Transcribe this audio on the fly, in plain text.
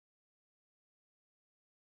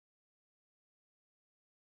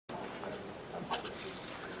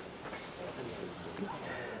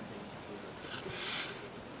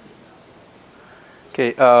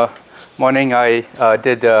Okay, morning. I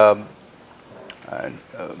did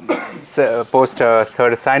post a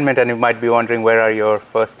third assignment, and you might be wondering where are your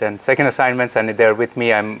first and second assignments, and they're with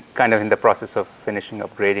me. I'm kind of in the process of finishing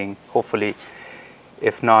up grading. Hopefully,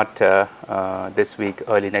 if not this week,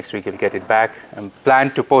 early next week, you'll get it back. I'm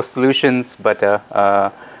planned to post solutions, but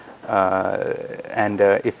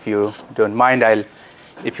if you don't mind,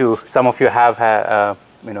 some of you have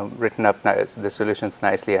written up the solutions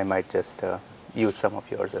nicely, I might just use some of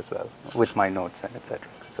yours as well with my notes and etc.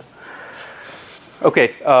 So,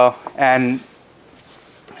 okay, and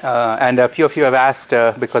a few of you have asked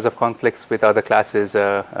because of conflicts with other classes,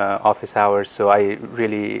 office hours. So I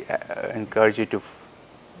really encourage you to,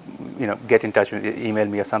 get in touch with me, email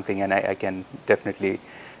me or something, and I can definitely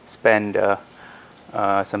spend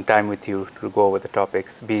some time with you to go over the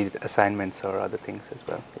topics, be it assignments or other things as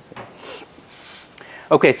well.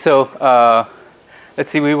 Okay, so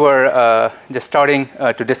let's see. We were just starting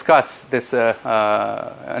to discuss this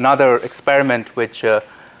another experiment, which or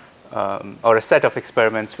a set of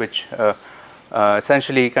experiments, which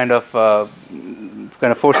essentially kind of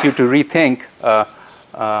force you to rethink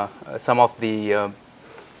some of the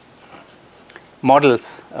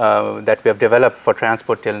models that we have developed for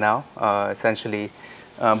transport till now. Essentially,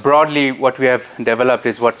 broadly, what we have developed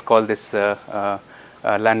is what's called this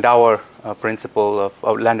Landauer principle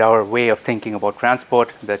or Landauer way of thinking about transport.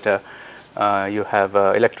 That you have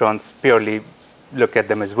electrons, purely look at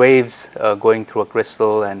them as waves going through a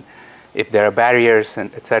crystal, and if there are barriers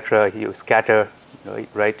and etc., you scatter,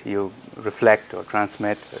 right? You reflect or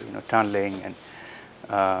transmit, tunneling and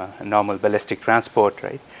normal ballistic transport,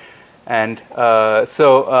 right? And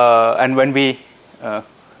and when we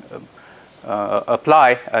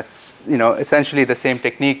apply, essentially the same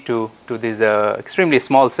technique to these extremely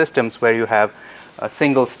small systems where you have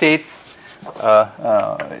single states,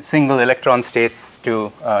 single electron states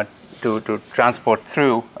to transport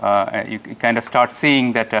through, you kind of start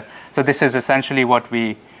seeing that. So this is essentially what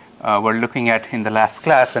we were looking at in the last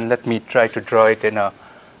class, and let me try to draw it in a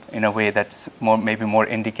way that's maybe more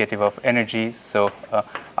indicative of energies. So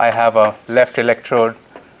I have a left electrode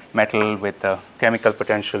metal with a chemical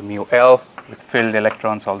potential mu L with filled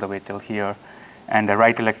electrons all the way till here, and a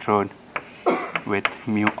right electrode with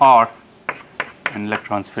mu R and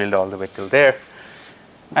electrons filled all the way till there.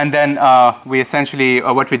 And then we essentially,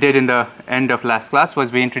 what we did in the end of last class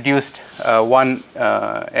was we introduced one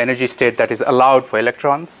energy state that is allowed for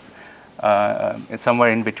electrons somewhere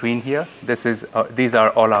in between here. These are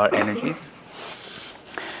all our energies.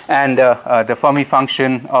 And the Fermi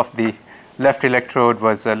function of the left electrode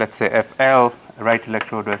was, let's say, FL, right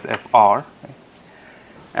electrode was FR.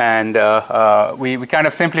 And we kind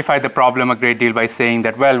of simplified the problem a great deal by saying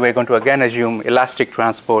that, well, we're going to again assume elastic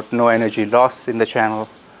transport, no energy loss in the channel.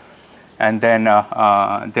 And then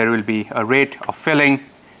there will be a rate of filling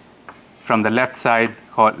from the left side,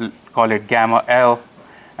 call it gamma L,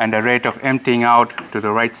 and a rate of emptying out to the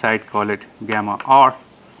right side, call it gamma R.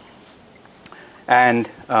 And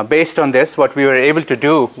based on this, what we were able to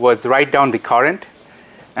do was write down the current.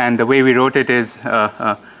 And the way we wrote it is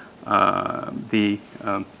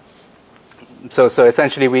so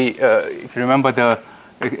essentially if you remember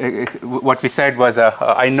what we said was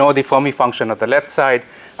I know the Fermi function of the left side,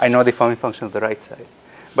 I know the Fermi function of the right side,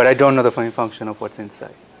 but I don't know the Fermi function of what's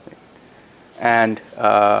inside. Right? And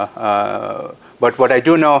but what I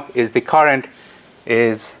do know is the current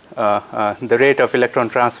is the rate of electron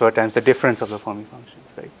transfer times the difference of the Fermi functions,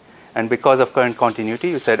 right? And because of current continuity,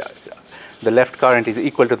 you said the left current is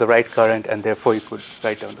equal to the right current, and therefore you could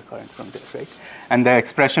write down the current from there, right? And the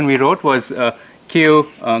expression we wrote was Q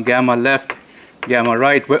gamma left, gamma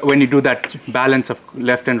right. When you do that balance of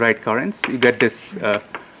left and right currents, you get this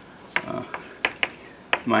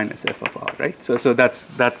minus f of r, right? So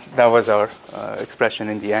that was our expression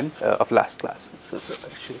in the end of last class. So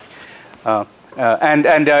actually,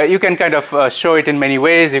 and you can kind of show it in many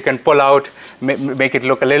ways. You can pull out, make it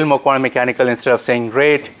look a little more quantum mechanical. Instead of saying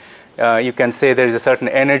rate, you can say there is a certain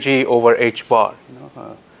energy over h bar.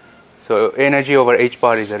 So energy over h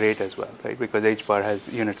bar is a rate as well, right? Because h bar has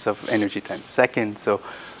units of energy times second. So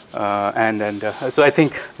so I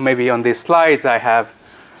think maybe on these slides I have.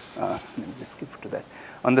 Let me just skip to that.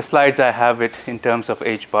 On the slides I have it in terms of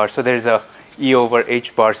h bar. So there is a E over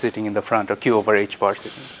h bar sitting in the front, or Q over h bar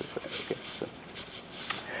sitting. Okay, so.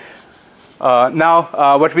 Now,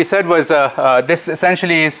 what we said was this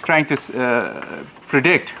essentially is trying to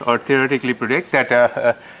predict or theoretically predict that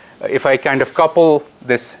if I kind of couple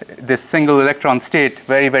this single electron state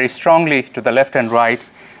very, very strongly to the left and right,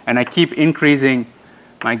 and I keep increasing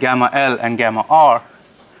my gamma L and gamma R,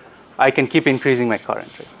 I can keep increasing my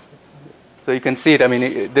current. Right? So So you can see it. I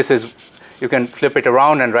mean, this is, you can flip it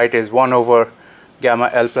around and write as 1 over gamma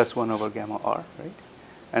L plus 1 over gamma R, right?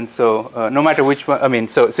 And so no matter which one, I mean,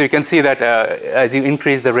 so you can see that as you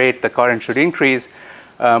increase the rate, the current should increase.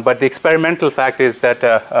 But the experimental fact is that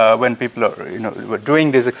when people are, were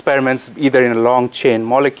doing these experiments, either in a long chain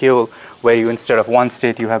molecule, where you instead of one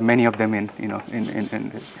state you have many of them in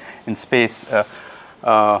space,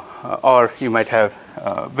 or you might have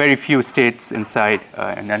very few states inside.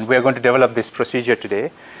 And we're going to develop this procedure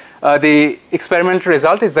today. The experimental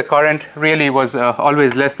result is the current really was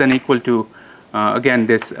always less than equal to, again,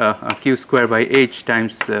 this q square by h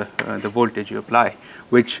times the voltage you apply,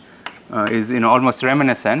 which is almost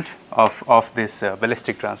reminiscent of this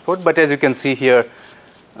ballistic transport. But as you can see here,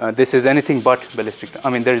 this is anything but ballistic. I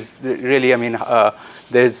mean, there's really, I mean,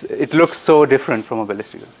 it looks so different from a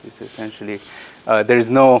ballistic. It's essentially, there is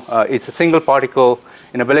no, it's a single particle.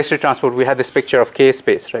 In a ballistic transport, we had this picture of K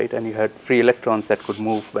space, right? And you had free electrons that could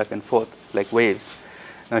move back and forth like waves.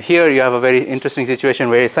 Now here you have a very interesting situation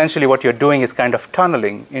where essentially what you're doing is kind of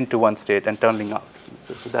tunneling into one state and tunneling out.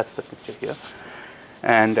 So that's the picture here.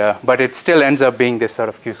 And but it still ends up being this sort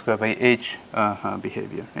of q square by h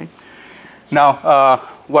behavior, right? Now,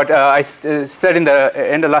 what I said in the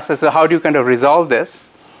end of last lesson, how do you kind of resolve this?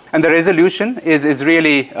 And the resolution is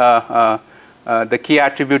really the key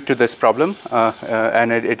attribute to this problem,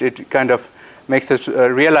 and it kind of makes us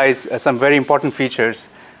realize some very important features.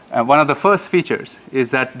 One of the first features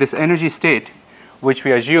is that this energy state, which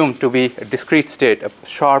we assume to be a discrete state, a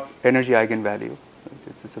sharp energy eigenvalue,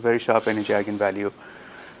 it's a very sharp energy eigenvalue,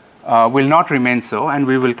 will not remain so, and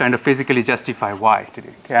we will kind of physically justify why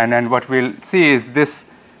today. And then what we'll see is this,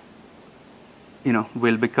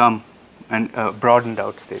 will become a broadened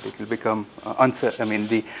out state. It will become uncertain. I mean,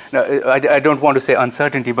 I don't want to say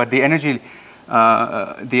uncertainty, but the energy,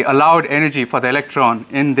 the allowed energy for the electron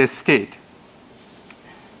in this state,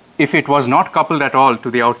 if it was not coupled at all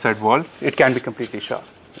to the outside world, it can be completely sharp.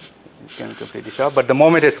 It can be completely sharp. But the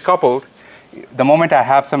moment it's coupled, the moment I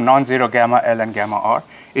have some non-zero gamma L and gamma R,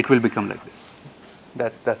 it will become like this.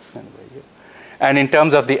 That's kind of right here. And in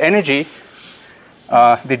terms of the energy,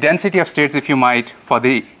 the density of states, if you might, for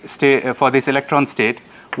this electron state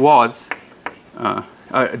was a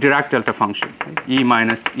Dirac delta function, right? E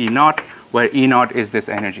minus E naught, where E naught is this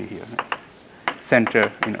energy here, right?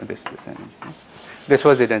 Center, this energy. Right? This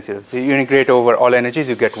was the density. So you integrate over all energies,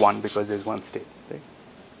 you get 1 because there's one state. Right?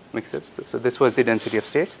 Makes sense? So this was the density of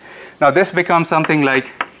states. Now this becomes something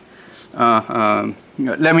like,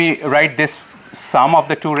 let me write this sum of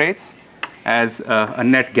the two rates as a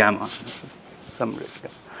net gamma. Some rate,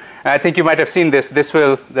 yeah. And I think you might have seen this. This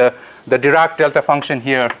will, the Dirac delta function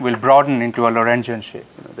here will broaden into a Lorentzian shape.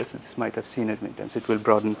 This might have seen it many times. It will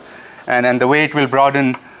broaden. And the way it will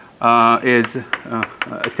broaden is, I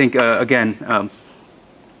think, again,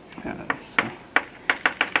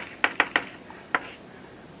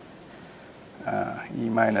 E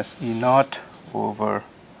minus E naught over,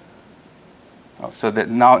 so that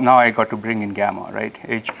now I got to bring in gamma, right?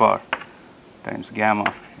 H bar times gamma,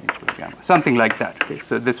 H bar gamma, something like that. Okay?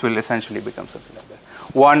 So this will essentially become something like that.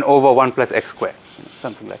 1 over 1 plus x squared,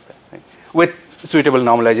 something like that, right? With suitable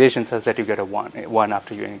normalization such that you get a 1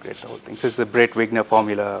 after you integrate the whole thing. So it's the Breit-Wigner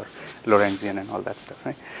formula, or Lorentzian and all that stuff,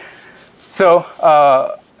 right? So,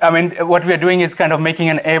 I mean, what we are doing is kind of making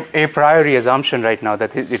an a priori assumption right now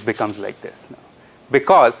that it becomes like this now.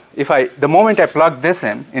 Because the moment I plug this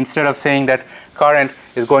in, instead of saying that current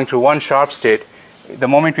is going through one sharp state, the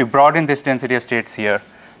moment we broaden this density of states here,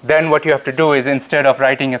 then what you have to do is, instead of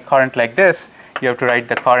writing a current like this, you have to write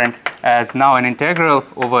the current as now an integral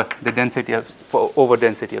over the density of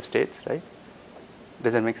states, right?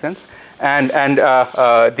 Does that make sense? And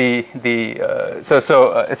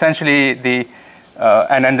essentially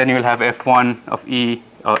and then you will have f1 of E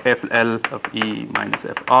or fl of E minus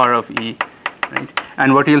fr of E, right?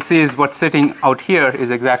 And what you'll see is what's sitting out here is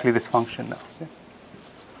exactly this function now. Okay?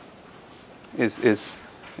 Is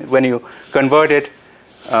when you convert it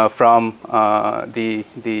from when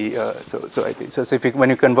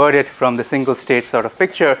you convert it from the single state sort of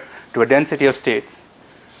picture to a density of states,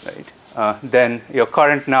 right? Then your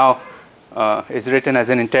current now is written as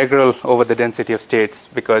an integral over the density of states,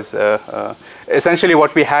 because essentially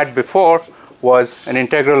what we had before was an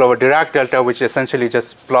integral over Dirac delta, which essentially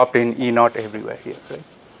just plopped in E naught everywhere here, right?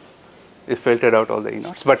 It filtered out all the E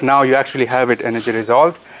naughts. But now you actually have it energy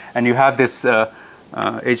resolved, and you have this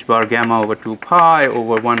h bar gamma over 2 pi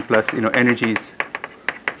over 1 plus energies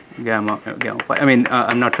gamma pi. I mean,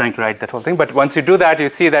 I'm not trying to write that whole thing, but once you do that, you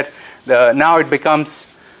see that now it becomes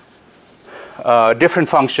a different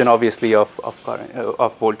function, obviously, of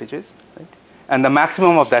voltages, right? and the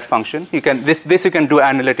maximum of that function. You can this you can do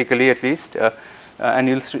analytically at least, and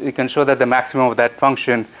you can show that the maximum of that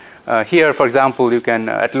function here, for example, you can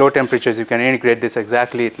at low temperatures you can integrate this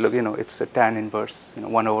exactly. It's a tan inverse.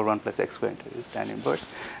 1 over 1 plus x squared is tan inverse,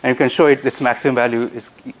 and you can show its maximum value is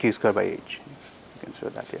q squared by h. You can show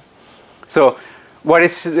that here. So what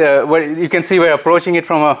you can see we're approaching it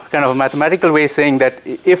from a kind of a mathematical way, saying that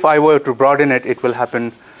if I were to broaden it, it will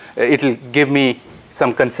happen. It will give me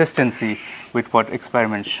some consistency with what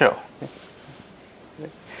experiments show.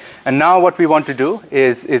 And now what we want to do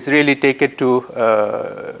is really take it to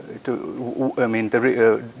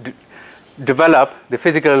develop the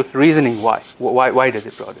physical reasoning why. Why does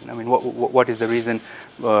it broaden? I mean, what is the reason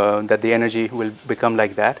that the energy will become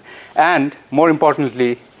like that? And more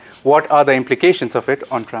importantly, what are the implications of it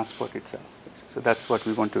on transport itself? So that's what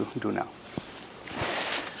we want to do now.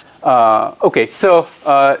 Okay, so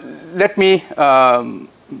let me.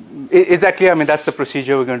 Is that clear? I mean, that's the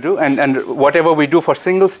procedure we're going to do, and whatever we do for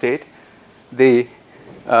single state, we're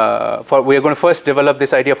going to first develop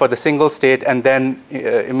this idea for the single state, and then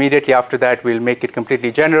immediately after that, we'll make it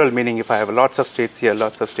completely general. Meaning, if I have lots of states here,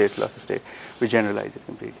 lots of states, we generalize it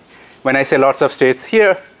completely. When I say lots of states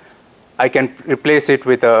here, I can replace it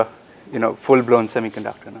with a full-blown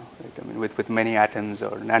semiconductor now. Right? I mean, with many atoms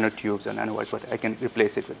or nanotubes or nanowires, but I can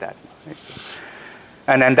replace it with that now. Right? So,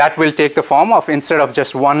 and that will take the form of, instead of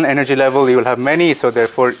just one energy level, you will have many. So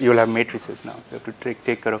therefore, you will have matrices now. You have to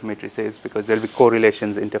take care of matrices because there will be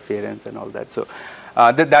correlations, interference, and all that. So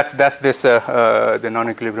that's this the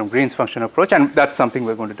non-equilibrium Green's function approach, and that's something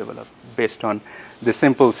we're going to develop based on the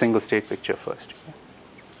simple single-state picture first.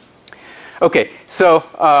 Okay, so.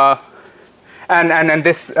 And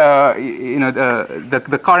this,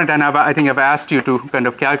 the current, and I think I've asked you to kind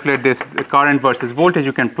of calculate this current versus voltage.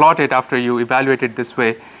 You can plot it after you evaluate it this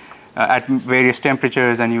way at various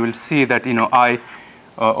temperatures, and you will see that I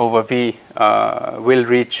over V will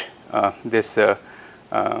reach this, or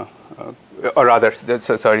rather,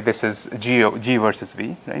 sorry, this is G versus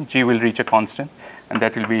V, right? G will reach a constant, and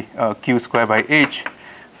that will be Q squared by H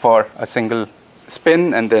for a single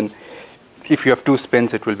spin, and then if you have two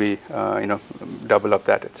spins, it will be double up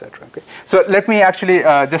that, etc. Okay. So let me actually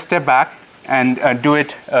just step back and do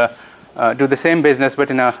the same business, but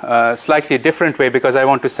in a slightly different way, because I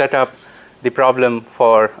want to set up the problem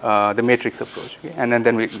for the matrix approach, okay? And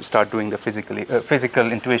then we start doing the physical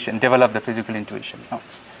intuition, develop the physical intuition.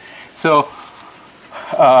 So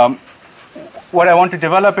what I want to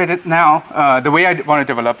develop it now, the way I want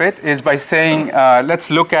to develop it is by saying, let's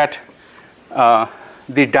look at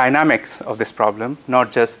the dynamics of this problem,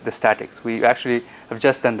 not just the statics. We actually have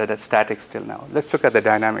just done that at statics till now. Let's look at the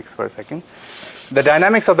dynamics for a second. The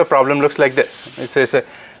dynamics of the problem looks like this. It says, if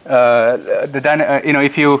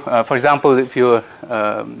you, for example, if you,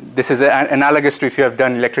 this is analogous to if you have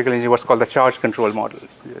done electrical engineering, what's called the charge control model.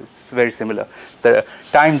 It's very similar. The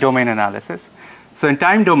time domain analysis. So in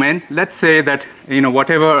time domain, let's say that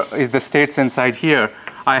whatever is the states inside here,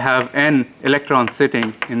 I have n electrons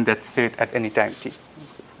sitting in that state at any time t.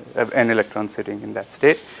 I have n electrons sitting in that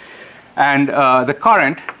state, and the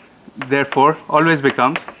current, therefore, always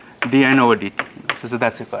becomes dn over dt. So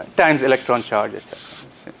that's the current times electron charge,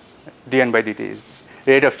 etc. dn by dt is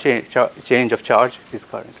rate of change of charge is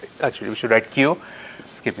current. Actually, we should write q,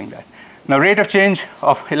 skipping that. Now, rate of change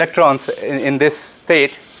of electrons in this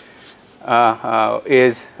state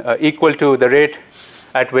is equal to the rate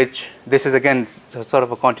at which, this is again sort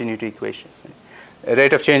of a continuity equation. Right? The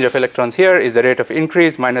rate of change of electrons here is the rate of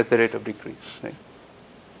increase minus the rate of decrease. Right?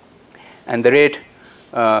 And the rate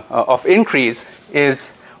of increase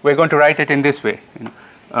is, we're going to write it in this way.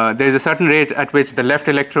 There is a certain rate at which the left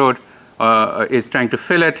electrode is trying to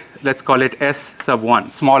fill it. Let's call it S sub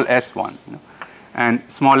 1, small s1. And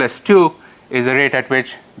small s2 is the rate at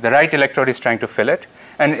which the right electrode is trying to fill it.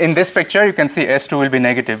 And in this picture, you can see S2 will be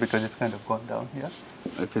negative because it's kind of gone down here,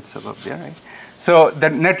 if it's above there, right? So the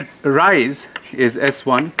net rise is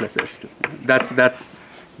S1 plus S2. That's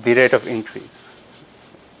the rate of increase.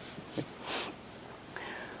 Okay.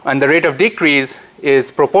 And the rate of decrease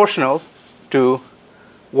is proportional to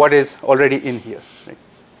what is already in here, right?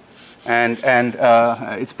 And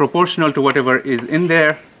it's proportional to whatever is in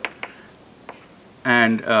there,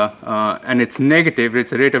 and it's negative.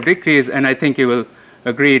 It's a rate of decrease, and I think you will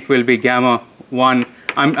agree it will be gamma 1.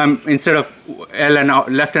 I'm instead of L and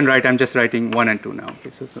left and right, I'm just writing 1 and 2 now. Okay,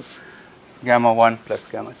 so gamma 1 plus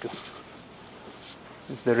gamma 2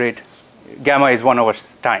 is the rate. Gamma is 1 over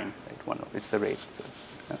time, right? It's the rate. So,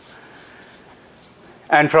 yeah.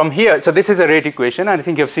 And from here, so this is a rate equation, and I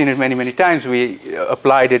think you've seen it many times. We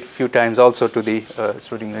applied it a few times also to the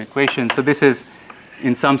Schrodinger equation. So this is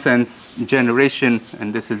in some sense, generation,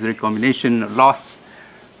 and this is recombination or loss.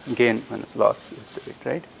 Gain minus loss is the rate,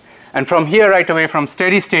 right? And from here, right away, from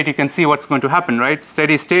steady state, you can see what's going to happen, right?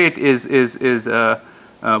 Steady state is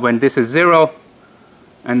when this is 0,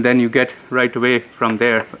 and then you get right away from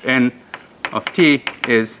there, n of t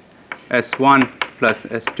is S1 plus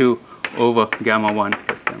S2 over gamma 1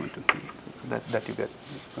 plus gamma 2. So that you get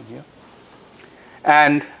from here.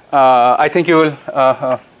 And I think you will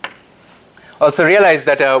also realize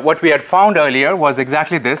that what we had found earlier was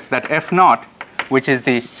exactly this, that F naught, which is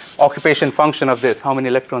the occupation function of this, how many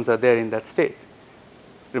electrons are there in that state.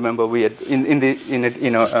 Remember, we had in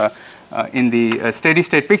the steady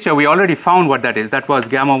state picture, we already found what that is. That was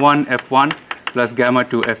gamma 1 F1 plus gamma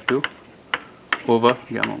 2 F2 over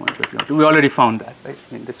gamma 1 plus gamma 2. We already found that, right?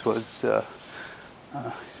 I mean, this was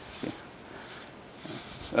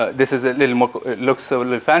this is a little more, it looks a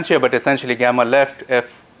little fancier, but essentially gamma left F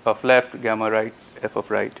of left, gamma right F of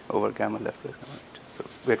right over gamma left plus gamma right. So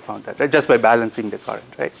we had found that, right? Just by balancing the current,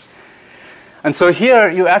 right? And so here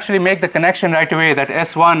you actually make the connection right away that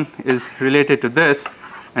S1 is related to this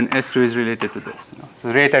and S2 is related to this. So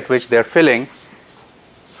the rate at which they're filling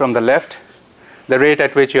from the left, the rate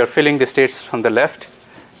at which you're filling the states from the left,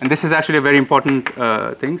 and this is actually a very important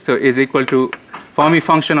thing. So is equal to Fermi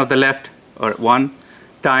function of the left, or 1,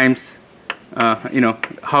 times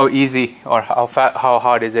how easy or how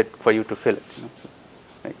hard is it for you to fill it.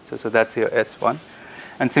 Right? So that's your S1,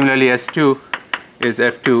 and similarly S2 is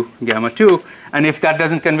F2 gamma 2. And if that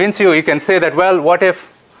doesn't convince you, you can say that, well, what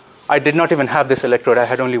if I did not even have this electrode? I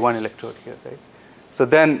had only one electrode here, right? So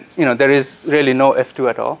then there is really no F2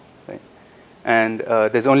 at all, right? And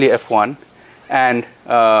there's only F1. And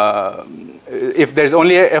if there's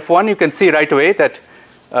only a F1, you can see right away that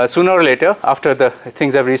sooner or later, after the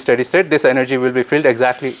things have reached steady state, this energy will be filled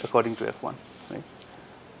exactly according to F1. Right?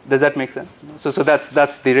 Does that make sense? So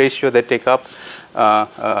that's the ratio they take up.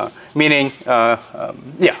 Meaning,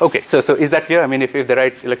 yeah, okay. So is that clear? I mean, if the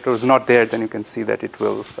right electrode is not there, then you can see that it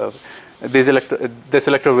will this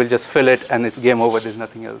electrode will just fill it, and it's game over. There's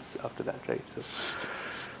nothing else after that, right? So,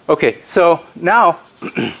 okay. So now.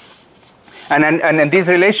 And these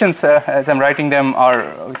relations, as I'm writing them,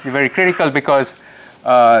 are obviously very critical because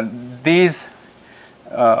these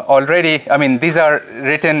already, I mean, these are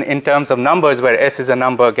written in terms of numbers where S is a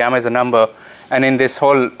number, gamma is a number, and in this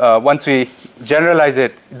whole, once we generalize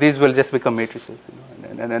it, these will just become matrices,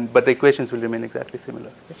 but the equations will remain exactly similar.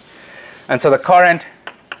 Okay? And so the current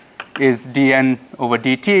is dN over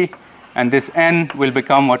dt, and this N will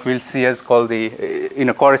become what we'll see as called the,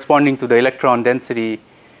 corresponding to the electron density,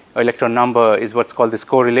 electron number is what's called this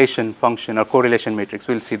correlation function or correlation matrix.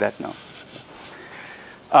 We'll see that now.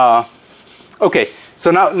 Okay,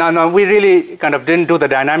 so now we really kind of didn't do the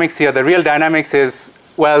dynamics here. The real dynamics is,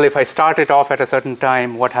 well, if I start it off at a certain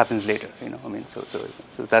time, what happens later? I mean, so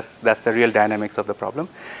that's the real dynamics of the problem.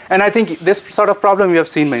 And I think this sort of problem we have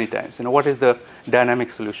seen many times. What is the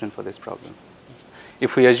dynamic solution for this problem?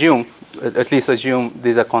 If we assume, at least assume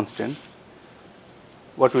these are constant,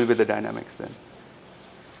 what will be the dynamics then?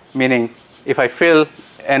 Meaning, if I fill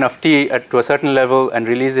n of t to a certain level and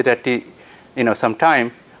release it at t, some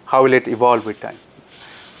time, how will it evolve with time?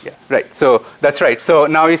 Yeah, right. So that's right. So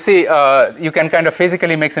now you see, you can kind of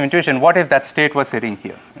physically make some intuition. What if that state was sitting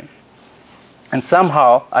here? Right? And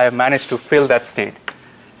somehow I have managed to fill that state.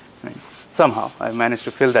 Right? Somehow I have managed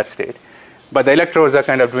to fill that state. But the electrodes are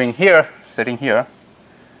kind of doing here, sitting here.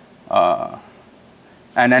 And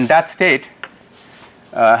then that state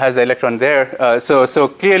has the electron there. So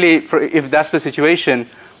clearly, if that's the situation,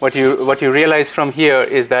 what you realize from here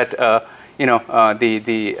is that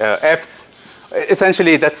the F's,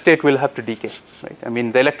 essentially that state will have to decay, right? I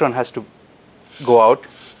mean, the electron has to go out,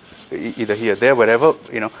 either here, there, wherever,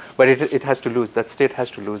 but it has to lose, that state has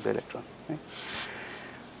to lose the electron. Right?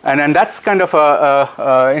 And that's kind of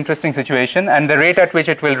a interesting situation. And the rate at which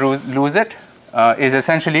it will lose it is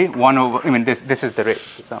essentially 1 over, I mean, this is the rate,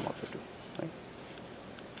 the sum of the two.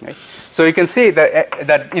 Right? So you can see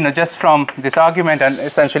that just from this argument and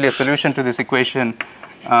essentially a solution to this equation,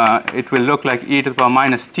 it will look like e to the power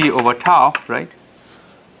minus t over tau, right?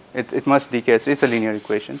 It must decay. So it's a linear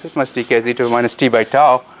equation. So it must decay as e to the minus t by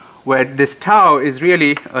tau, where this tau is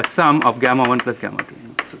really a sum of gamma 1 plus gamma 2.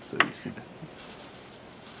 So you see that.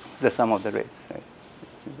 The sum of the rates,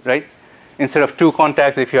 right? Instead of 2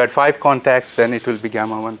 contacts, if you had 5 contacts, then it will be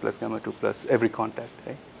gamma 1 plus gamma 2 plus every contact,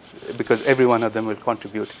 right? Because every one of them will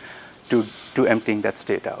contribute to emptying that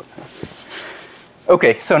state out.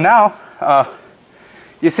 Okay, so now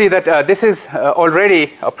you see that this is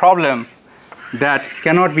already a problem that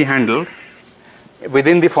cannot be handled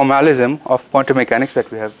within the formalism of quantum mechanics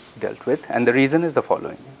that we have dealt with. And the reason is the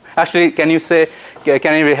following. Actually, can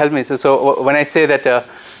anybody help me? So when I say that,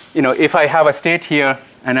 if I have a state here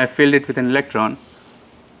and I filled it with an electron,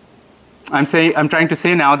 I'm trying to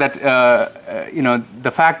say now that,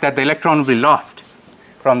 the fact that the electron will be lost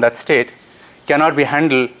from that state cannot be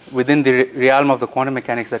handled within the realm of the quantum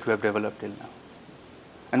mechanics that we have developed till now.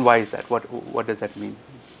 And why is that? What does that mean?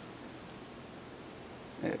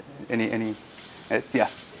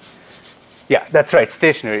 Yeah, that's right.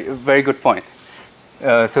 Stationary. Very good point.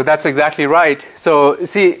 So that's exactly right. So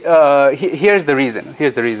see, here's the reason.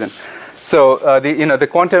 So the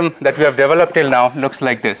quantum that we have developed till now looks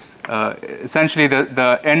like this. Essentially,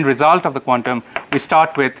 the end result of the quantum, we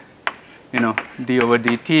start with d over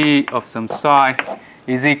dt of some psi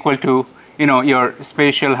is equal to your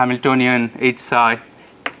spatial Hamiltonian h psi,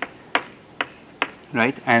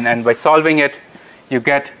 right? And by solving it, you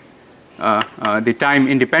get the time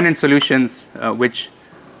independent solutions, which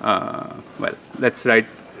well, let's write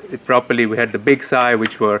it properly. We had the big psi,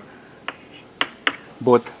 which were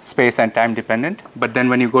both space and time dependent. But then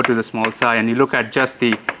when you go to the small psi and you look at just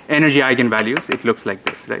the energy eigenvalues, it looks like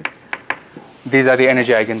this, right? These are the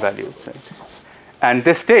energy eigenvalues, right? And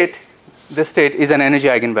this state is an energy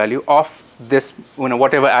eigenvalue of this,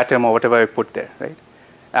 whatever atom or whatever I put there, right?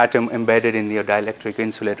 Atom embedded in your dielectric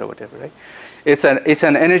insulator or whatever, right? It's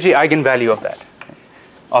an energy eigenvalue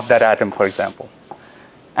of that atom, for example.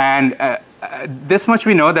 And this much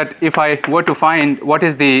we know, that if I were to find what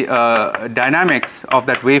is the dynamics of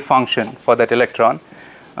that wave function for that electron,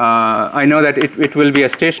 I know that it will be a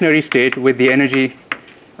stationary state with the energy,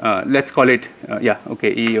 let's call it,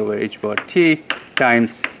 E over h bar t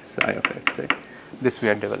times psi of x, right? This we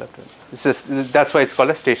had developed. That's why it's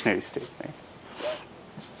called a stationary state, right?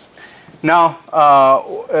 Now,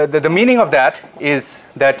 the meaning of that is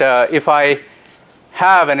that if I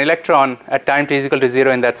have an electron at time t is equal to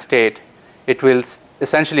 0 in that state, it will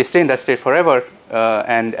essentially stay in that state forever,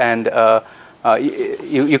 and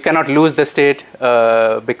you cannot lose the state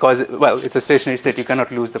because, well, it's a stationary state. You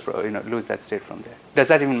cannot lose lose that state from there. Does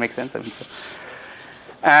that even make sense? I mean, so,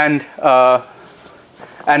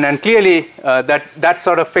 and then clearly that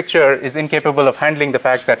sort of picture is incapable of handling the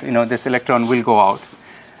fact that this electron will go out.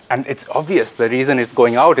 And it's obvious the reason it's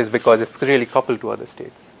going out is because it's really coupled to other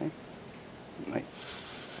states. Right?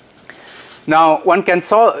 Now, one can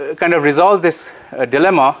kind of resolve this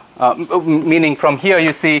dilemma, meaning from here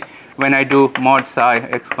you see when I do mod psi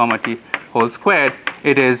x comma t whole squared,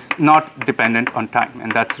 it is not dependent on time.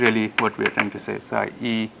 And that's really what we're trying to say. Psi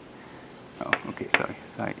e,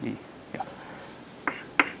 psi e, yeah.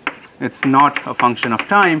 It's not a function of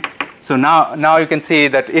time. So now you can see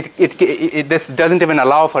that this doesn't even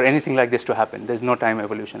allow for anything like this to happen. There's no time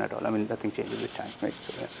evolution at all. I mean, nothing changes with time, right?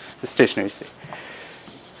 So the stationary state.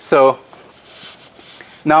 So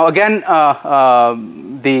now again,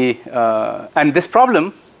 and this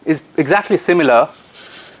problem is exactly similar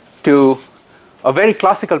to a very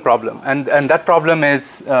classical problem, and that problem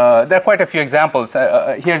is there are quite a few examples.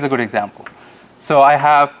 Here's a good example. So I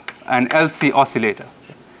have an LC oscillator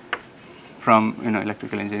from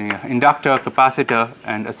electrical engineering, inductor, capacitor,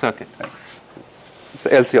 and a circuit. Right? It's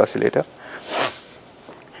an LC oscillator,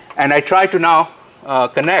 and I try to now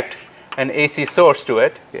connect an AC source to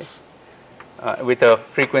it, okay, with a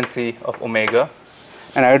frequency of omega,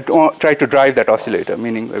 and I try to drive that oscillator,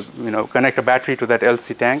 meaning connect a battery to that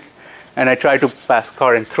LC tank, and I try to pass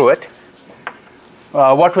current through it.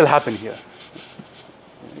 What will happen here?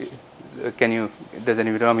 Does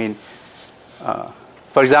anybody know? I mean,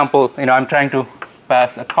 for example, I'm trying to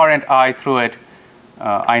pass a current I through it,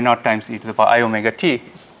 I naught times e to the power I omega t.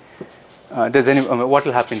 What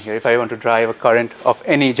will happen here if I want to drive a current of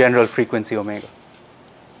any general frequency omega?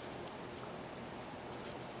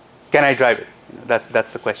 Can I drive it?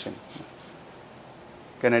 That's the question.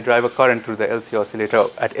 Can I drive a current through the LC oscillator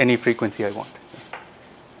at any frequency I want?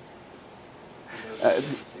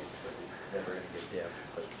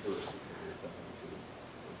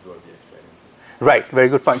 Right, very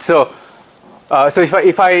good point. So so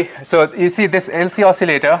you see this LC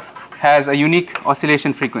oscillator has a unique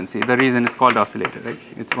oscillation frequency. The reason it's called oscillator, right?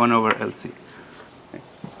 It's 1 over LC. Right?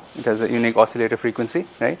 It has a unique oscillator frequency,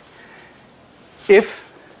 right?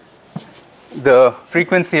 If the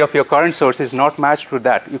frequency of your current source is not matched with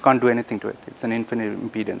that, you can't do anything to it. It's an infinite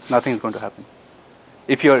impedance. Nothing is going to happen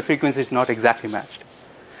if your frequency is not exactly matched.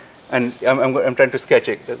 And I'm trying to sketch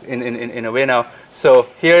it in a way now. So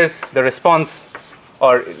here's the response,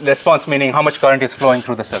 or response meaning how much current is flowing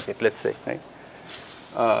through the circuit, let's say, right?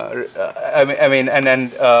 I mean, and then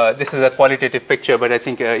this is a qualitative picture, but I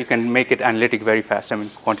think you can make it analytic very fast. I mean,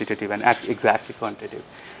 quantitative and exactly quantitative.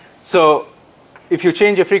 So if you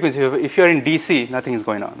change your frequency, if you're in DC, nothing is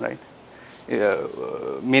going on, right?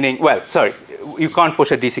 Meaning, well, sorry, you can't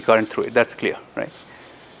push a DC current through it. That's clear, right?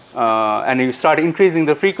 And you start increasing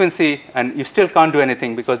the frequency, and you still can't do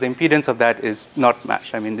anything because the impedance of that is not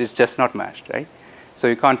matched. I mean, it's just not matched, right? So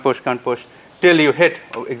you can't push till you hit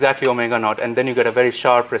exactly omega naught, and then you get a very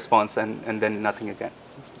sharp response, and then nothing again.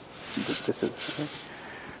 This is okay,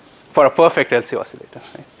 for a perfect LC oscillator,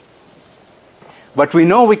 right? But we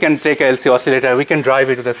know we can take a LC oscillator, we can drive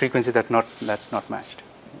it to the frequency that's not matched.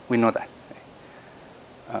 We know that.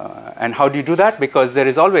 Right? And how do you do that? Because there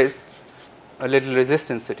is always a little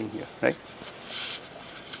resistance sitting here, right?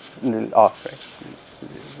 A little off,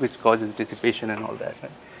 right? Which causes dissipation and all that,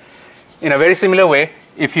 right? In a very similar way,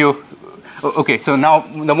 if you, okay, so now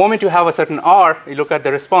the moment you have a certain R, you look at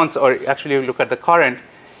the response, or actually you look at the current,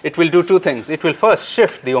 it will do two things. It will first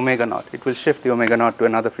shift the omega naught. It will shift the omega naught to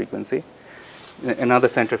another frequency, another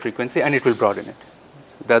center frequency, and it will broaden it.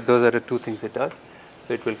 Those are the two things it does.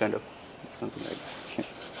 So it will kind of something like that.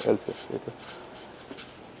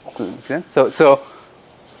 So,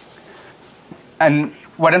 and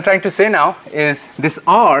what I'm trying to say now is this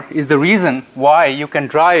R is the reason why you can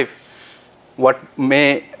drive what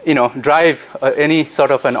may, drive any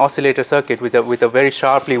sort of an oscillator circuit with a very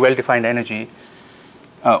sharply well-defined energy.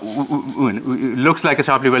 Looks like a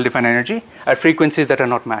sharply well-defined energy at frequencies that are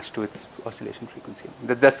not matched to its oscillation frequency.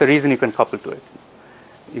 That's the reason you can couple to it.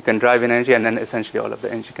 You can drive in energy, and then essentially all of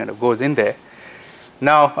the energy kind of goes in there.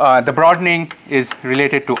 Now, the broadening is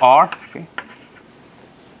related to R.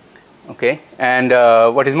 Okay, and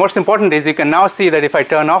what is most important is you can now see that if I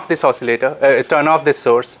turn off this oscillator, turn off this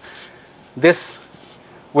source, this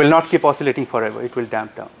will not keep oscillating forever. It will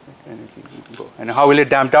damp down. And how will it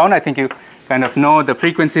damp down? I think you kind of know the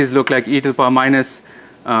frequencies look like e to the power minus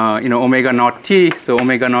omega naught t. So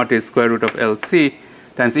omega naught is square root of LC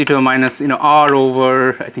times e to the minus r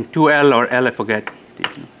over I think 2L or L, I forget.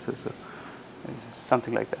 So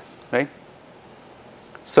something like that, right?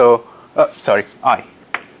 So sorry, I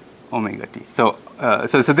omega t. So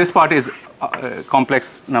so this part is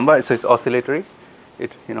complex number. So it's oscillatory.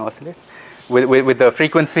 It oscillates with the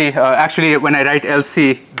frequency. Actually, when I write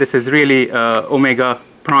LC, this is really omega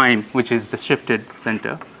prime, which is the shifted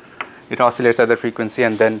center. It oscillates at the frequency,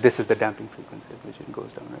 and then this is the damping frequency, which it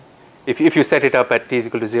goes down. Right? If you set it up at t is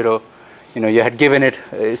equal to 0, you had given it,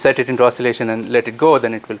 set it into oscillation and let it go,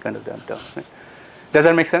 then it will kind of damp down. Right? Does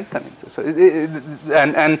that make sense? I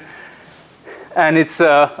mean, and it's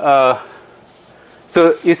so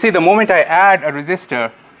you see, the moment I add a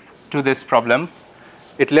resistor to this problem,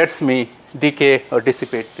 it lets me decay or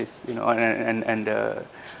dissipate this, and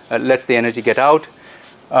lets the energy get out.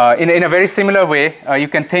 In a very similar way, you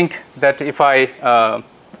can think that if I,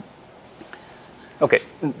 okay,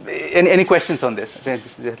 any questions on this?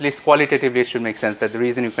 At least qualitatively, it should make sense that the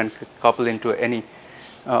reason you can couple into any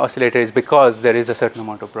oscillator is because there is a certain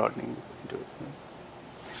amount of broadening into it.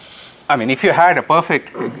 I mean, if you had a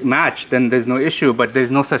perfect match, then there's no issue, but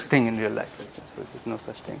there's no such thing in real life. There's no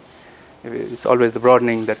such thing. It's always the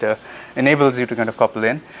broadening that enables you to kind of couple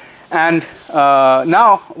in. And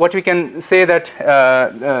now what we can say that,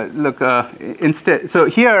 look, instead, so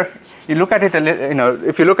here you look at it,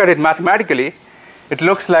 if you look at it mathematically, it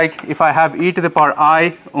looks like if I have e to the power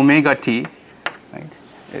I omega t, right?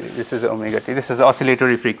 This is omega t, this is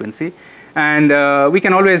oscillatory frequency. And we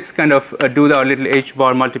can always kind of do our little h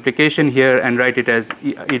bar multiplication here and write it as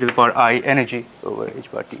e to the power I energy over h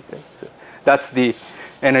bar t. Right? So that's the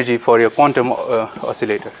energy for your quantum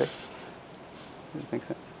oscillator. Right? Does that make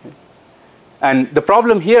sense? Okay. And the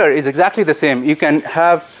problem here is exactly the same. You can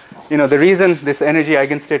have, the reason this energy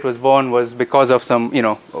eigenstate was born was because of some,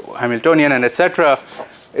 Hamiltonian and etc.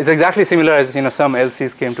 It's exactly similar as some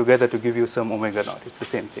LCs came together to give you some omega naught. It's the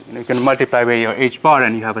same thing. You can multiply by your h bar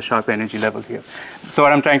and you have a sharp energy level here. So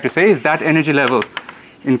what I'm trying to say is that energy level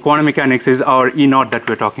in quantum mechanics is our E naught that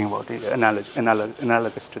we're talking about,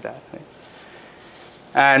 analogous to that. Right?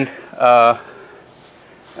 And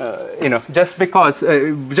just because,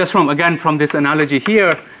 just from this analogy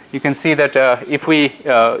here, you can see that if we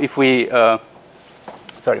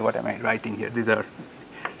sorry, what am I writing here? These are.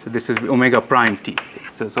 So this is omega prime t.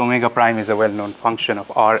 So omega prime is a well-known function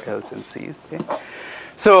of R, L's, and C's. Okay?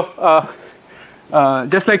 So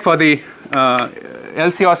just like for the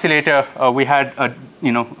LC oscillator, we had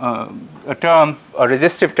a term, a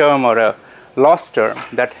resistive term, or a loss term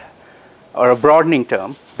or a broadening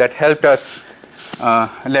term that helped us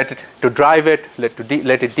let it drive it,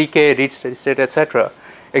 let it decay, reach steady state, etc.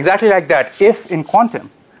 Exactly like that, if in quantum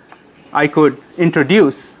I could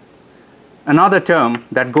introduce another term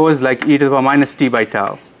that goes like e to the power minus t by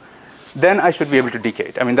tau, then I should be able to decay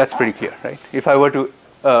it. I mean, that's pretty clear, right? If I were to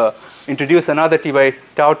introduce another t by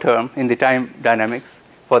tau term in the time dynamics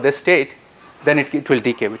for this state, then it will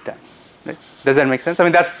decay with time. Right? Does that make sense? I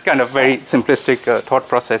mean, that's kind of very simplistic thought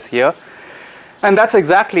process here. And that's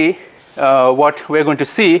exactly what we're going to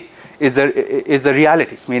see is the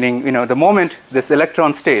reality, meaning, the moment this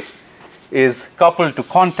electron state is coupled to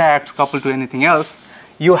contacts, coupled to anything else,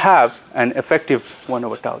 you have an effective 1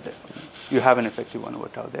 over tau there. You have an effective 1 over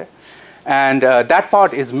tau there. And that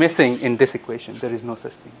part is missing in this equation. There is no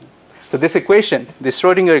such thing. So this equation, this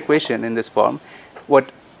Schrodinger equation in this form,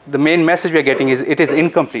 what the main message we're getting is it is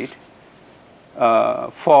incomplete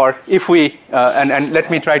for if we, and let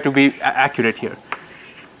me try to be accurate here.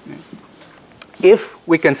 If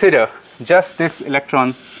we consider just this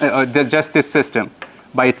electron, just this system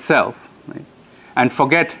by itself, right, and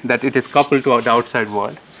forget that it is coupled to the outside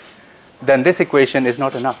world, then this equation is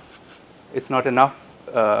not enough. It's not enough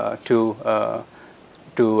to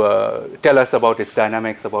tell us about its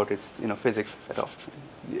dynamics, about its physics at all.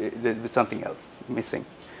 There's something else missing.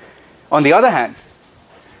 On the other hand,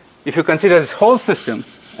 if you consider this whole system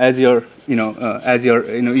as your,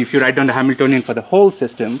 if you write down the Hamiltonian for the whole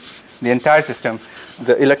system, the entire system,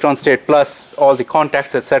 the electron state plus all the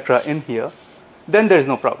contacts, etc., in here, then there is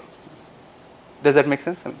no problem. Does that make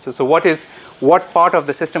sense? I mean, so what part of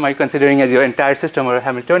the system are you considering as your entire system or a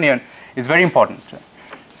Hamiltonian is very important. Right?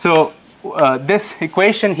 So this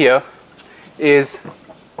equation here is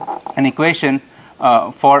an equation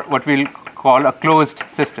for what we'll call a closed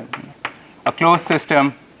system. A closed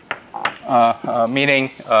system meaning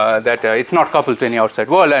that it's not coupled to any outside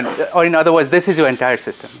world, or in other words, this is your entire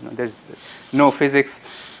system. There's no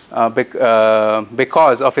physics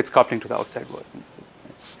because of its coupling to the outside world.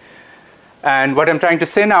 And what I'm trying to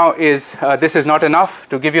say now is this is not enough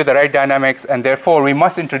to give you the right dynamics, and therefore we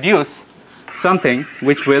must introduce something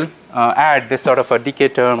which will add this sort of a decay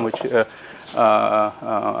term, which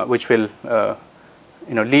will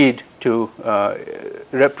lead to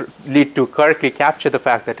correctly capture the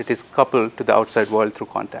fact that it is coupled to the outside world through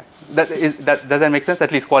contact. Does that make sense,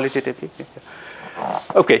 at least qualitatively?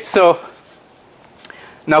 Okay, so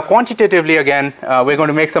now quantitatively again, we're going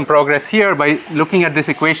to make some progress here by looking at this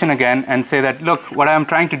equation again and say that, look, what I'm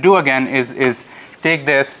trying to do again is take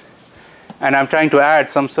this and I'm trying to add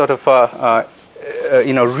some sort of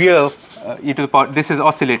real e to the power. This is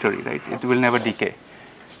oscillatory, right? It will never decay.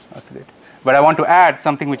 Oscillate. But I want to add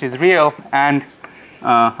something which is real and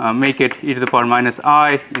make it e to the power minus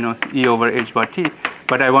I, e over h bar t.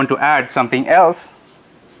 But I want to add something else,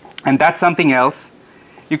 and that something else,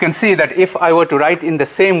 you can see that if I were to write in the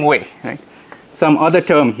same way, right, some other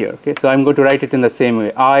term here. Okay, so I'm going to write it in the same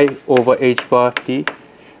way, I over h bar t.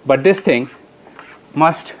 But this thing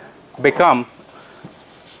must become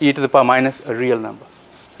e to the power minus a real number.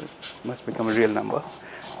 It must become a real number.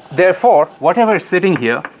 Therefore, whatever is sitting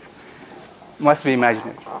here must be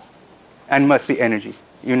imaginary and must be energy,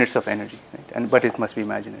 units of energy, right? But it must be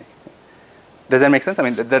imaginary. Does that make sense? I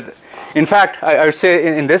mean, in fact, I would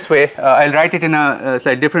say in this way, I'll write it in a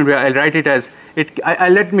slightly different way. I'll write it as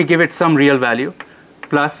let me give it some real value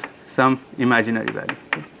plus some imaginary value.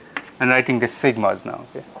 Okay? I'm writing this sigmas now.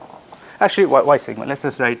 Okay? Actually, why sigma? Let's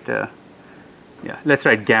just write, let's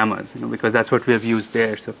write gammas, because that's what we have used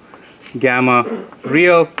there. So gamma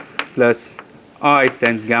real plus I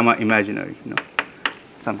times gamma imaginary,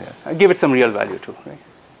 something else. I'll give it some real value too, right?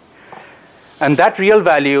 And that real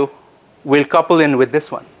value will couple in with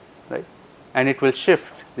this one, right? And it will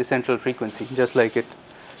shift the central frequency, just like it,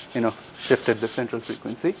 shifted the central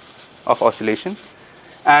frequency of oscillation.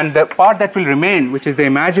 And the part that will remain, which is the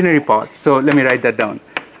imaginary part, so let me write that down.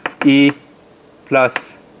 E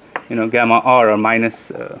plus, gamma r or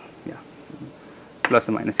minus, plus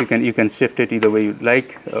or minus. You can shift it either way you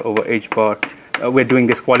like over h bar. We're doing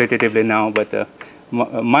this qualitatively now, but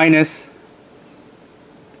minus.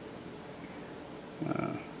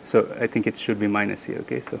 So I think it should be minus here.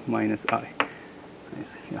 Okay, so minus I.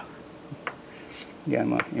 Nice,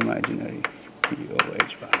 gamma imaginary t over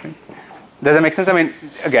h bar. Right? Does that make sense? I mean,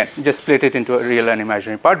 again, just split it into a real and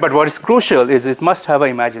imaginary part. But what is crucial is it must have an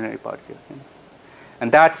imaginary part here,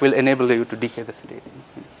 and that will enable you to decay the state.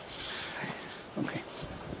 Okay.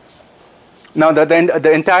 Now,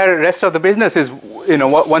 the entire rest of the business is,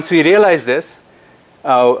 once we realize this,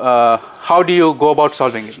 how do you go about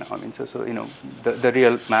solving it now? I mean, the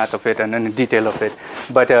real math of it and then the detail of it.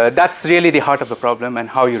 But that's really the heart of the problem and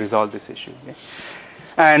how you resolve this issue. Okay?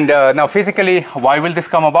 And now physically, why will this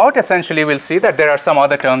come about? Essentially, we'll see that there are some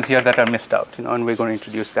other terms here that are missed out, and we're going to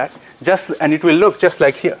introduce that. And it will look just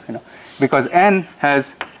like here, because n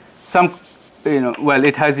has some, well,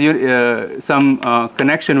 it has some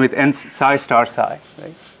connection with n psi star psi,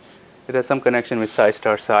 right? It has some connection with psi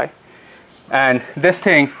star psi. And this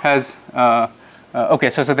thing has, okay,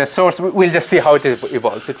 so the source, we'll just see how it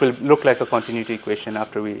evolves. It will look like a continuity equation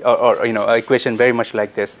after we, or an equation very much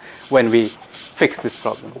like this when we fix this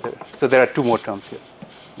problem. So there are two more terms here.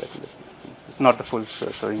 It's not the full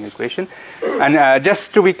Schrodinger equation. And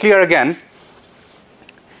just to be clear again,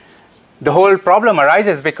 the whole problem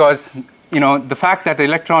arises because, the fact that the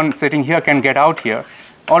electron sitting here can get out here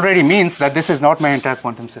already means that this is not my entire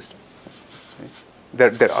quantum system.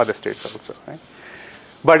 Right? There are other states also, right?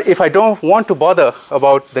 But if I don't want to bother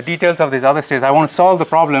about the details of these other states, I want to solve the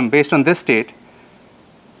problem based on this state,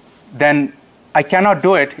 then I cannot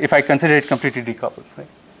do it if I consider it completely decoupled. Right?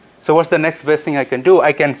 So what's the next best thing I can do?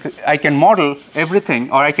 I can model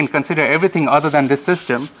everything, or I can consider everything other than this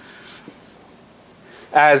system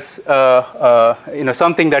as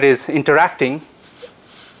something that is interacting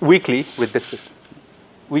weakly with this system.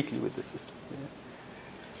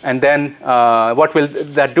 And then what will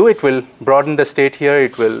that do? It will broaden the state here.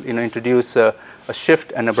 It will introduce a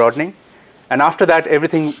shift and a broadening. And after that,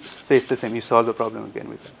 everything stays the same. You solve the problem again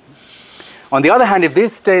with that. On the other hand, if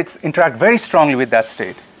these states interact very strongly with that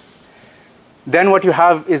state, then what you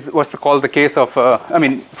have is what's called the case of,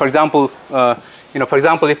 for example,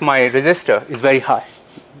 if my resistor is very high,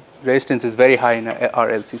 resistance is very high in our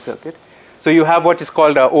LC circuit, so you have what is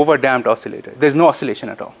called an overdamped oscillator. There's no oscillation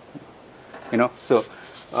at all. So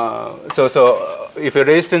if your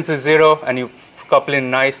resistance is 0 and you couple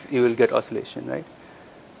in nice, you will get oscillation, right?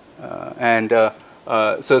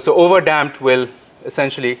 So overdamped will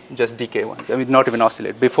essentially just decay once. Not even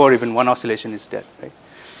oscillate. Before even one oscillation is dead, right?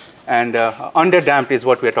 And underdamped is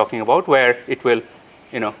what we are talking about, where it will,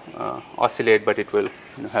 oscillate, but it will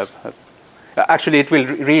have actually it will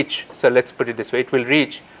reach. So let's put it this way: it will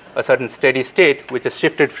reach a certain steady state with a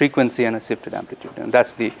shifted frequency and a shifted amplitude, and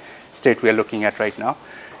that's the state we are looking at right now.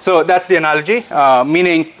 So that's the analogy,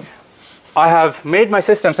 meaning I have made my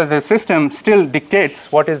system so the system still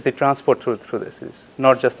dictates what is the transport through this. It's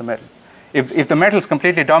not just the metal. If the metals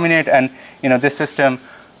completely dominate and this system,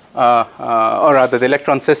 or rather the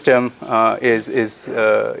electron system is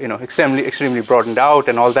extremely broadened out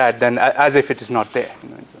and all that, then as if it is not there. In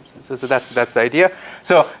some sense. So that's the idea.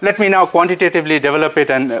 So let me now quantitatively develop it,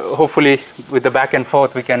 and hopefully with the back and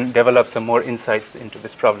forth we can develop some more insights into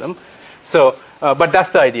this problem. So, but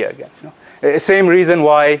that's the idea again. Same reason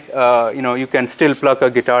why you can still pluck a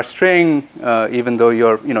guitar string, even though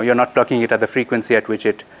you're not plucking it at the frequency at which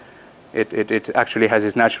it actually has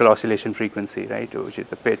its natural oscillation frequency, right, which is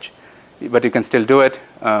the pitch. But you can still do it,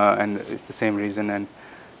 and it's the same reason and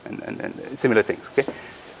similar things.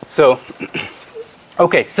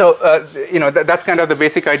 Okay, so that's kind of the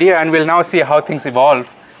basic idea, and we'll now see how things evolve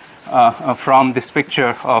from this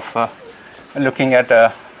picture of looking at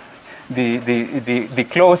the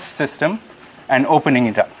closed system and opening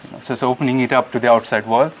it up. So opening it up to the outside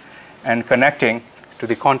world and connecting to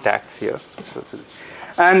the contacts here.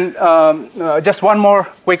 And just one more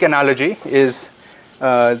quick analogy is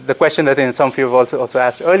the question that some of you have also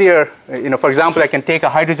asked earlier. For example, I can take a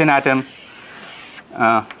hydrogen atom,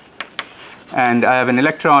 and I have an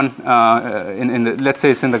electron let's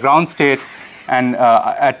say it's in the ground state, and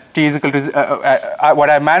at t is equal to what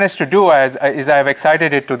I managed to do is I have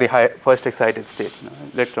excited it to the first excited state.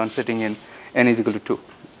 Electron sitting in n is equal to 2,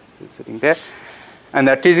 it's sitting there. And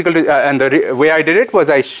that t is equal to, and the way I did it was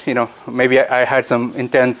maybe I had some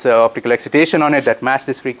intense optical excitation on it that matched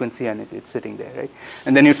this frequency, and it's sitting there, right?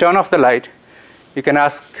 And then you turn off the light, you can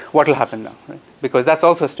ask what will happen now, right? Because that's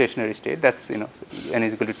also a stationary state. That's n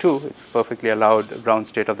is equal to 2. It's perfectly allowed ground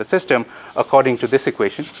state of the system according to this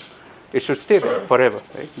equation. It should stay there forever,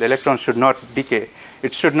 right? The electron should not decay.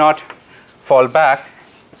 It should not fall back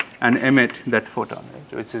and emit that photon,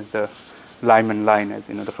 right? Which is the Lyman line, as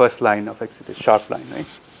the first line of excitation, sharp line,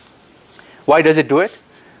 right? Why does it do it?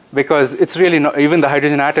 Because it's really not, even the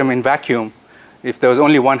hydrogen atom in vacuum, if there was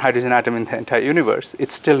only one hydrogen atom in the entire universe,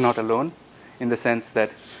 it's still not alone, in the sense that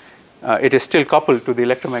it is still coupled to the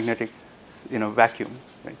electromagnetic vacuum,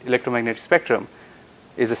 right? Electromagnetic spectrum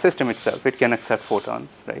is a system itself. It can accept photons,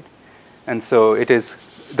 right? And so it is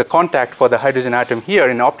the contact for the hydrogen atom here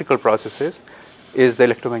in optical processes is the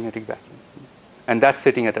electromagnetic vacuum. And that's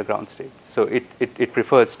sitting at a ground state. So it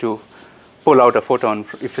prefers to pull out a photon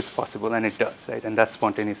if it's possible, and it does, right? And that's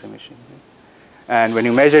spontaneous emission. Right? And when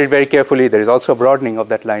you measure it very carefully, there is also a broadening of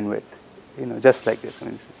that line width just like this. I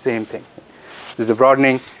mean, it's the same thing. This is the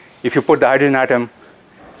broadening. If you put the hydrogen atom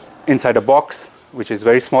inside a box, which is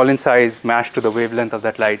very small in size, matched to the wavelength of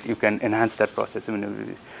that light, you can enhance that process.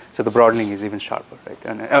 So the broadening is even sharper, right?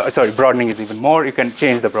 And, broadening is even more. You can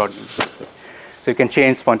change the broadening. So you can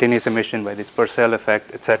change spontaneous emission by this Purcell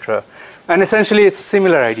effect, etc. And essentially, it's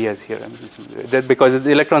similar ideas here. I mean, because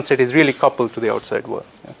the electron state is really coupled to the outside world.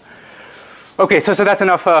 Yeah. Okay, so that's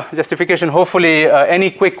enough justification. Hopefully,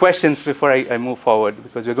 any quick questions before I move forward,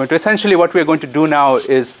 because we're going to essentially what we're going to do now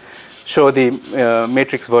is show the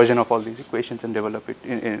matrix version of all these equations and develop it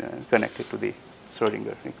connect it to the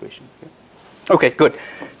Schrodinger equation. Okay, good.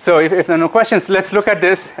 So if there are no questions, let's look at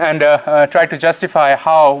this and try to justify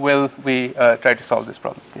how will we try to solve this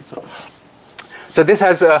problem. Okay, so this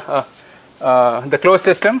has the closed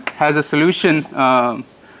system has a solution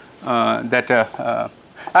that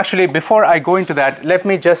actually, before I go into that, let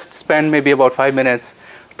me just spend maybe about 5 minutes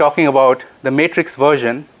talking about the matrix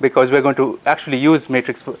version, because we're going to actually use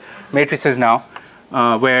matrices now,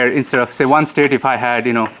 where instead of say one state, if I had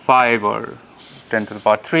 5 or 10 to the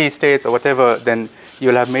power 3 states or whatever, then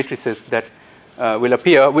you'll have matrices that will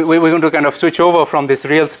appear. We're going to kind of switch over from this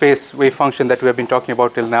real space wave function that we have been talking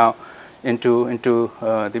about till now into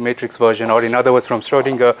the matrix version, or in other words, from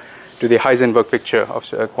Schrodinger to the Heisenberg picture of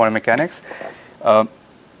quantum mechanics.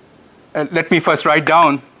 Let me first write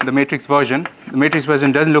down the matrix version. The matrix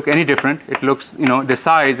version doesn't look any different. It looks, the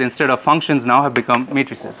size instead of functions now have become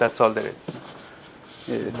matrices. That's all there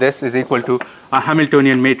is. This is equal to a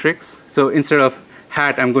Hamiltonian matrix. So instead of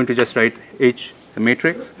hat, I'm going to just write H, the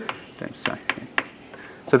matrix, times psi.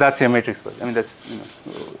 So that's your matrix version. I mean,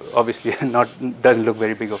 that's obviously doesn't look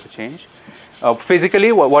very big of a change.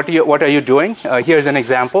 Physically, what are you doing? Here's an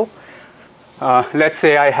example. Let's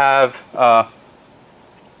say I have.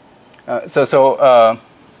 So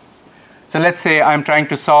let's say I'm trying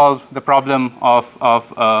to solve the problem of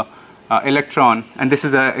electron, and this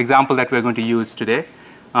is an example that we're going to use today,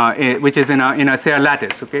 which is in a say a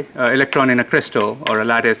lattice, okay, electron in a crystal or a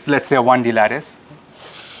lattice. Let's say a 1D lattice.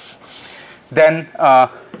 Then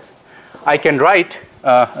I can write,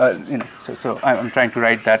 so I'm trying to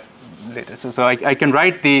write that later. So I can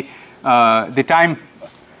write the time.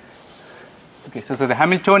 Okay, so the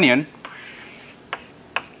Hamiltonian.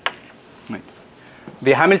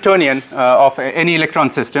 The Hamiltonian of any electron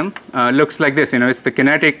system looks like this. It's the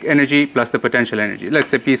kinetic energy plus the potential energy. Let's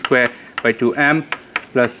say p squared by 2m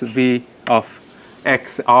plus v of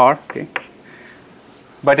xr. Okay.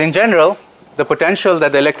 But in general, the potential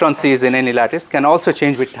that the electron sees in any lattice can also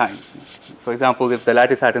change with time. For example, if the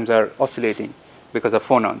lattice atoms are oscillating because of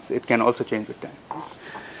phonons, it can also change with time.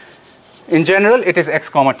 In general, it is x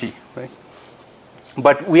comma t, right?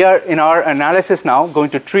 But we are, in our analysis now,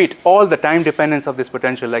 going to treat all the time dependence of this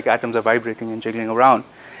potential, like atoms are vibrating and jiggling around,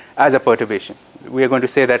 as a perturbation. We are going to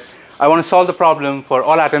say that I want to solve the problem for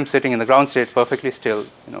all atoms sitting in the ground state perfectly still,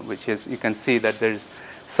 which is, you can see that there's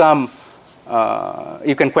some,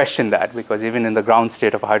 you can question that, because even in the ground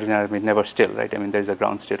state of a hydrogen atom, it's never still, right? I mean, there's a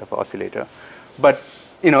ground state of an oscillator. But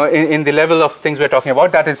in the level of things we're talking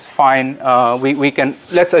about, that is fine. We can,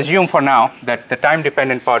 let's assume for now that the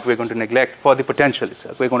time-dependent part we're going to neglect for the potential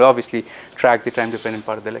itself. We're going to obviously track the time-dependent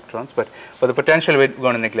part of the electrons, but for the potential, we're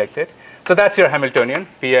going to neglect it. So that's your Hamiltonian.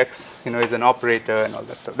 Px, is an operator and all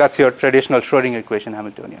that stuff. That's your traditional Schrodinger equation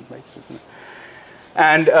Hamiltonian, right?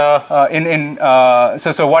 And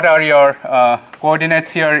so what are your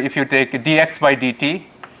coordinates here? If you take dx by dt,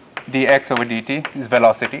 dx over dt is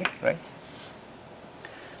velocity, right?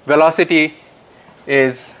 Velocity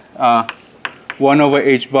is 1 over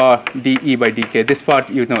h bar dE by dk. This part,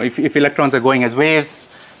 if electrons are going as waves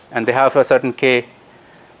and they have a certain k,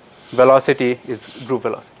 velocity is group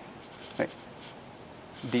velocity, right?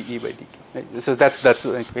 dE by dk. Right? So that's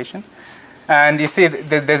the equation. And you see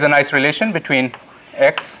there's a nice relation between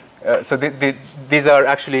x. So these are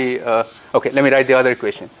actually, okay, let me write the other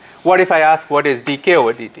equation. What if I ask what is dk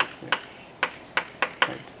over dt?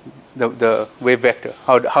 The wave vector.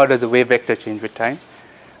 How does the wave vector change with time?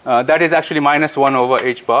 That is actually minus 1 over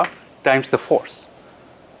h bar times the force,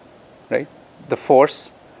 right? The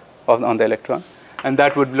force on the electron. And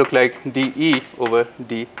that would look like dE over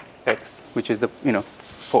dx, which is the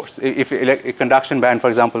force. If a conduction band, for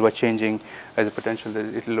example, were changing as a potential,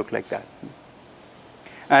 it will look like that.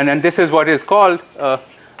 And this is what is called,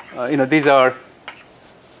 these are.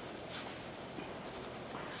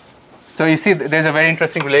 So you see, there's a very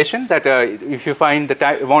interesting relation that if you find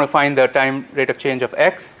want to find the time rate of change of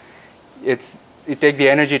x, you take the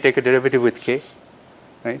energy, take a derivative with k,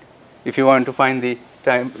 right? If you want to find the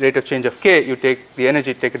time rate of change of k, you take the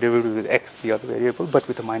energy, take a derivative with x, the other variable, but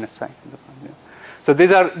with a minus sign. So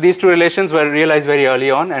these two relations were realized very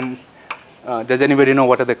early on, and does anybody know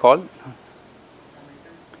what are they called?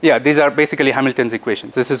 Yeah, these are basically Hamilton's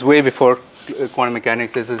equations. This is way before quantum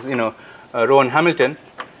mechanics. This is Rowan Hamilton,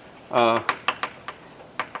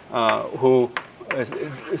 who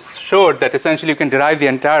showed that essentially you can derive the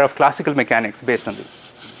entire of classical mechanics based on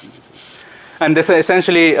this. And this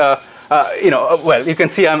essentially, well, you can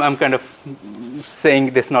see I'm kind of saying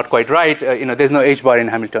this not quite right. There's no h bar in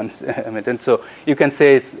Hamilton, so you can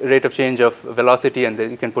say it's rate of change of velocity, and then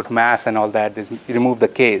you can put mass and all that. You remove the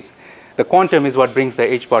k's. The quantum is what brings the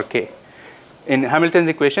h bar k. In Hamilton's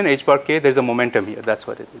equation, h bar k, there's a momentum here. That's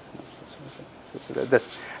what it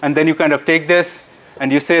is. And then you kind of take this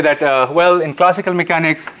and you say that, well, in classical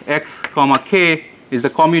mechanics, x comma k is the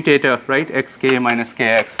commutator, right? xk minus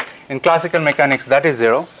kx. In classical mechanics, that is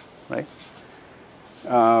 0, right?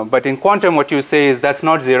 But in quantum, what you say is that's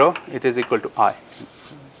not 0. It is equal to I.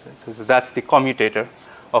 So that's the commutator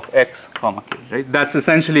of x comma k, right? That's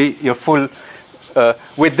essentially your full.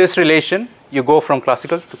 With this relation, you go from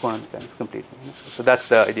classical to quantum mechanics completely. So that's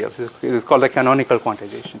the idea. It's called the canonical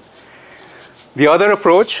quantization. The other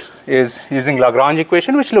approach is using Lagrange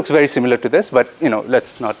equation, which looks very similar to this, but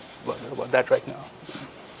let's not bother about that right now.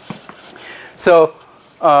 So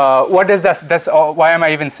what does that? That's all, why am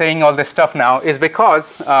I even saying all this stuff now? Is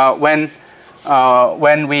because when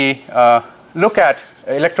we look at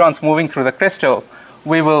electrons moving through the crystal,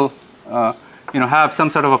 we will have some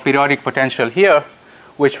sort of a periodic potential here,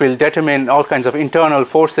 which will determine all kinds of internal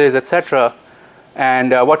forces, etc.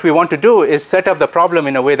 And what we want to do is set up the problem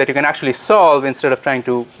in a way that you can actually solve instead of trying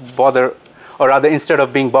to bother, or rather instead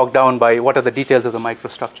of being bogged down by what are the details of the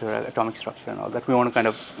microstructure, atomic structure and all that. We want to kind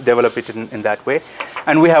of develop it in that way.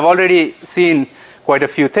 And we have already seen quite a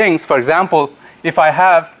few things. For example, if I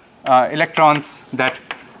have electrons that,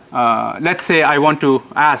 let's say I want to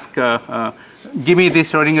ask, give me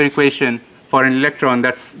this Schrodinger equation for an electron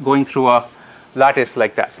that's going through a lattice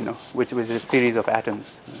like that, which is a series of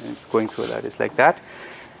atoms. It's going through a lattice like that.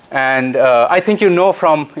 And I think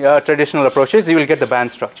from traditional approaches, you will get the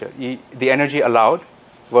band structure. The energy allowed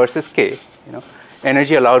versus k,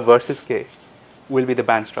 energy allowed versus k will be the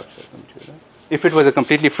band structure. If it was a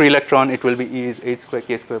completely free electron, it will be E is h squared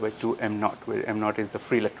k squared by 2 m naught, where m naught is the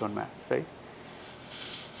free electron mass, right?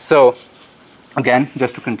 So again,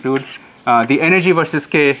 just to conclude, the energy versus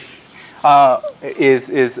k so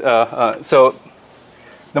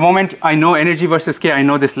the moment I know energy versus k, I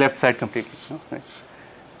know this left side completely, right?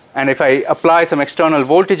 And if I apply some external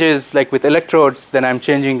voltages, like with electrodes, then I'm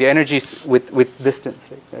changing the energies with distance,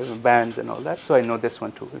 right? There's bands and all that. So I know this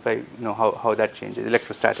one too, if I know how that changes,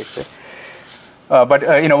 electrostatics, right? But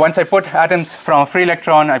once I put atoms from a free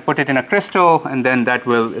electron, I put it in a crystal, and then that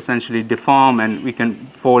will essentially deform, and we can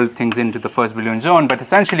fold things into the first billion zone. But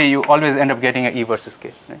essentially, you always end up getting an E versus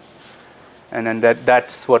k, right? And then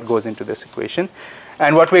that's what goes into this equation.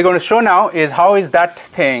 And what we're going to show now is how is that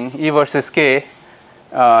thing, E versus k,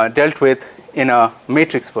 dealt with in a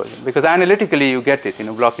matrix version. Because analytically, you get it,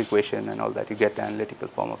 block equation and all that. You get the analytical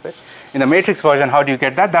form of it. In the matrix version, how do you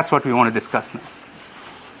get that? That's what we want to discuss now.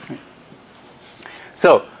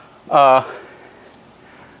 So,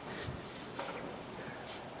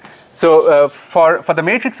 for the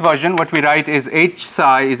matrix version, what we write is H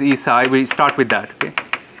psi is E psi. We start with that, okay?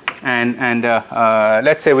 And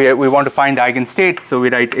let's say we want to find eigenstates, so we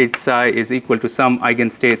write H psi is equal to some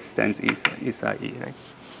eigenstates times E psi E, right?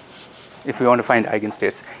 If we want to find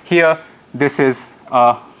eigenstates. Here, this is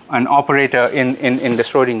an operator in the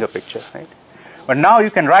Schrodinger picture, right? But now you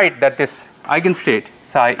can write that this eigenstate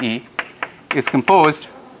psi E is composed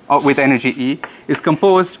with energy E is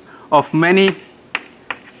composed of many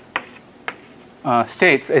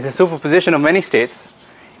states. It's a superposition of many states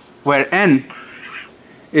where n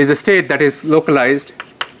is a state that is localized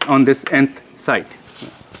on this nth site.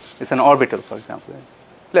 It's an orbital, for example.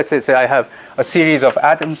 Let's say I have a series of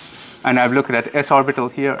atoms, and I've looked at s orbital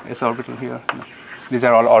here, s orbital here. These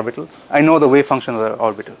are all orbitals. I know the wave function of the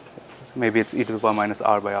orbital. Maybe it's e to the power minus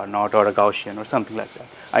r by r naught, or a Gaussian, or something like that.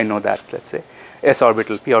 I know that, let's say. S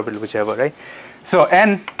orbital, p orbital, whichever, right? So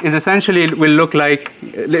n is essentially, will look like,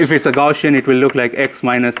 if it's a Gaussian, it will look like x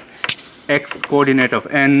minus x coordinate of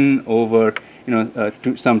n over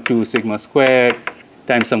some 2 sigma squared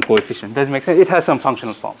times some coefficient. Does it make sense? It has some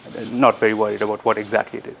functional form. I'm not very worried about what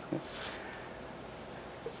exactly it is.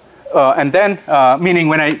 And then, meaning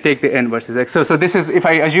when I take the n versus x. So this is, if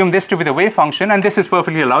I assume this to be the wave function, and this is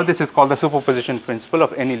perfectly allowed, this is called the superposition principle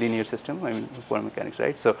of any linear system, quantum mechanics,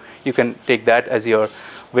 right? So you can take that as your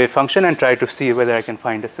wave function and try to see whether I can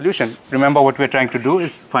find a solution. Remember, what we're trying to do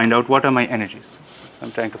is find out what are my energies.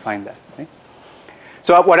 I'm trying to find that, right?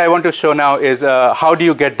 So what I want to show now is how do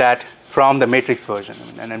you get that from the matrix version,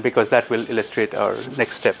 and because that will illustrate our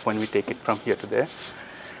next step when we take it from here to there.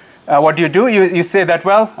 What do? You say that,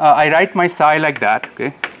 well, I write my psi like that,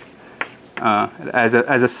 okay, as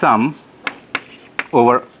a sum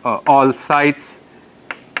over all sites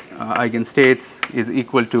eigenstates is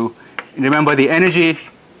equal to, remember the energy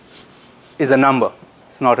is a number,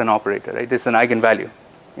 it's not an operator, right? It's an eigenvalue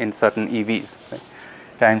in certain EVs, right?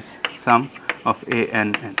 Times sum of A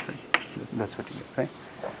n n, right? That's what you get, right?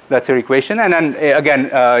 That's your equation. And then again,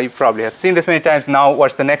 you probably have seen this many times. Now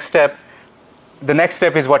what's the next step? The next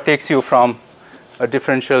step is what takes you from a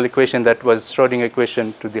differential equation that was Schrodinger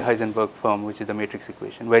equation to the Heisenberg form, which is the matrix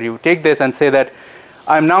equation, where you take this and say that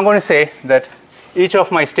I'm now going to say that each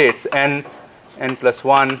of my states, n plus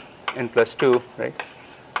 1, n plus 2, right,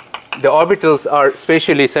 the orbitals are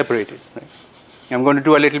spatially separated, right? I'm going to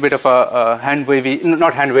do a little bit of a hand wavy,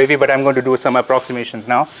 not hand wavy, but I'm going to do some approximations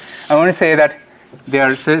now. I'm going to say that they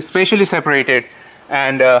are spatially separated,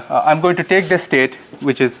 and I'm going to take this state,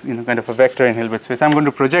 which is kind of a vector in Hilbert space. I'm going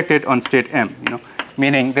to project it on state m,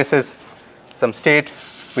 meaning this is some state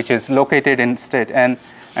which is located in state n,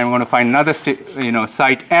 and I'm going to find another state,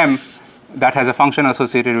 site m that has a function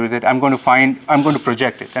associated with it. I'm going to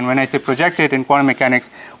project it. And when I say project it in quantum mechanics,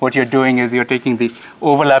 what you're doing is you're taking the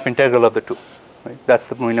overlap integral of the two. Right? That's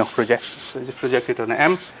the point of projection. So you project it on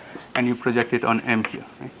m, and you project it on m here.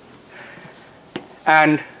 Right?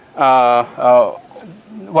 And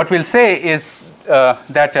what we'll say is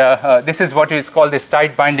that this is what is called this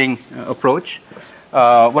tight binding approach.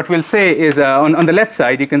 What we'll say is on the left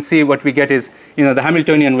side, you can see what we get is the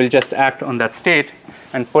Hamiltonian will just act on that state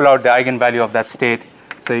and pull out the eigenvalue of that state.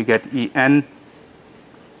 So you get En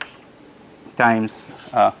times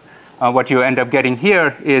what you end up getting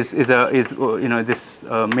here is this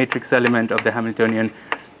matrix element of the Hamiltonian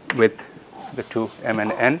with the two m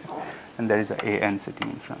and n, and there is a n sitting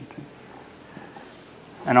in front.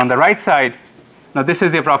 And on the right side, now this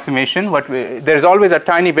is the approximation. There's always a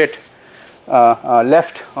tiny bit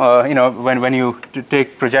left, when you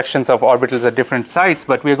take projections of orbitals at different sites.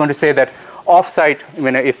 But we're going to say that off-site,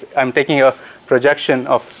 if I'm taking a projection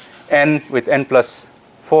of n with n plus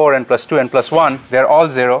 4, n plus 2, n plus 1, they're all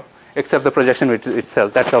 0 except the projection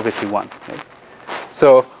itself. That's obviously 1. Right?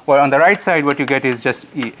 So on the right side, what you get is just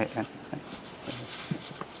En.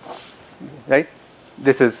 Right?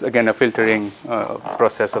 This is, again, a filtering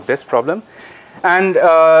process of this problem. And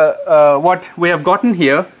what we have gotten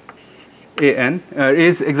here, An,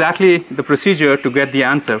 is exactly the procedure to get the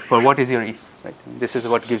answer for what is your E. Right? This is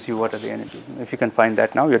what gives you what are the energies. If you can find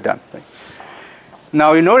that now, you're done. Right?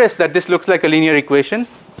 Now you notice that this looks like a linear equation,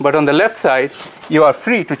 but on the left side, you are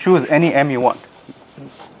free to choose any m you want.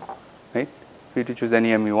 Right? Free to choose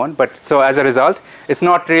any m you want. But so as a result, it's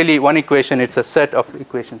not really one equation, it's a set of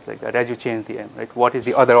equations like that as you change the m. Right? What is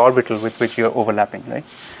the other orbital with which you're overlapping? Right?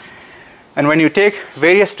 And when you take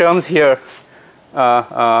various terms here,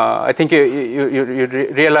 I think you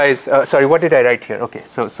realize, sorry, what did I write here? Okay,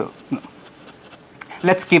 so no.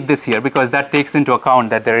 Let's keep this here because that takes into account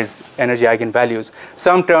that there is energy eigenvalues.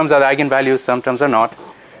 Some terms are the eigenvalues, some terms are not.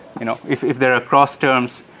 If there are cross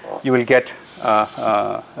terms, you will get.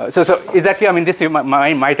 So is that clear? I mean, this you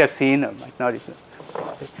might have seen, or might not.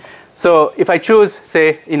 So if I choose,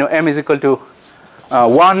 say, m is equal to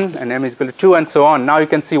 1 and m is equal to 2 and so on, now you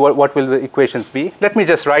can see what will the equations be. Let me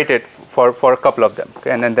just write it for a couple of them,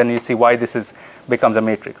 okay? And then you see why this becomes a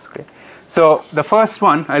matrix. Okay? So the first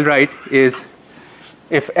one I'll write is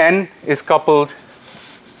if n is coupled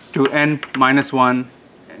to n minus 1,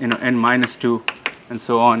 n minus 2, and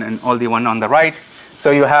so on, and all the one on the right.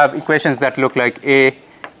 So you have equations that look like A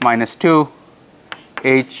minus 2,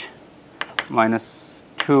 H minus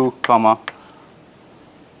 2, comma,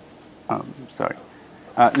 sorry.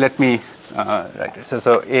 Let me write it.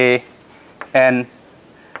 So A, n,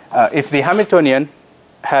 if the Hamiltonian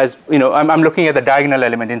has, I'm looking at the diagonal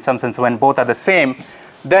element in some sense when both are the same,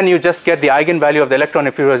 then you just get the eigenvalue of the electron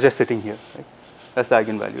if it was just sitting here. Right? That's the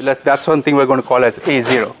eigenvalue. That's one thing we're going to call as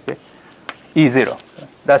A0. Okay? E0.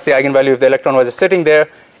 That's the eigenvalue if the electron was just sitting there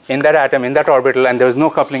in that atom, in that orbital, and there was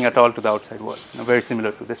no coupling at all to the outside world. Very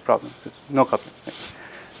similar to this problem. There's no coupling.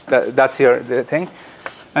 Right? That's the thing.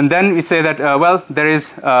 And then we say that, well, there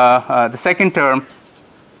is the second term,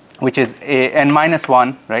 which is a n minus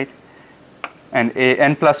 1, right? And a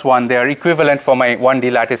n plus 1. They are equivalent for my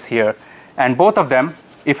 1D lattice here. And both of them,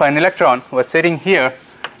 if an electron was sitting here,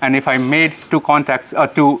 and if I made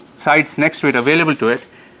two sites next to it available to it,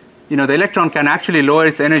 the electron can actually lower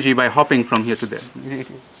its energy by hopping from here to there.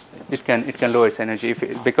 It can lower its energy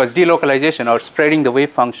because delocalization or spreading the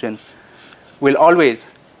wave function will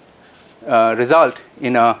always result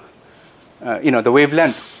in a, the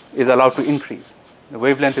wavelength is allowed to increase. The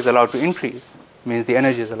wavelength is allowed to increase, means the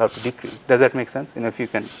energy is allowed to decrease. Does that make sense? If you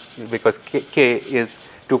can, because k is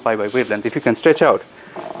 2 pi by wavelength. If you can stretch out,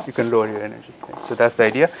 you can lower your energy. Right? So that's the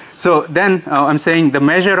idea. So then I'm saying the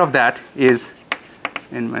measure of that is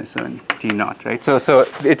n-7 t naught, right? So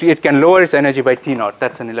it can lower its energy by t naught.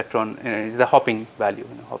 That's an electron energy, the hopping value,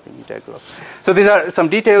 hopping integral. So these are some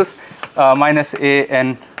details, minus a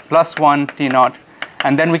n plus 1 t naught.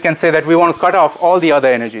 And then we can say that we want to cut off all the other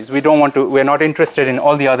energies. We're not interested in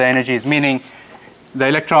all the other energies, meaning the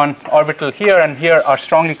electron orbital here and here are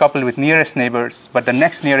strongly coupled with nearest neighbors, but the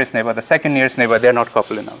next nearest neighbor, the second nearest neighbor, they're not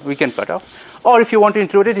coupled enough. We can cut off. Or if you want to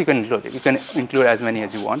include it, you can include it. You can include as many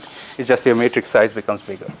as you want. It's just your matrix size becomes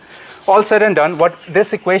bigger. All said and done, what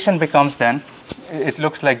this equation becomes then, it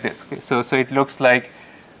looks like this. Okay? So it looks like,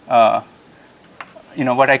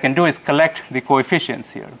 what I can do is collect the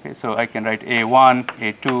coefficients here. Okay? So I can write A1,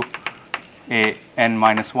 A2, AN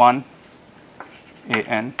minus 1,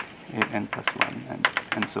 AN plus 1,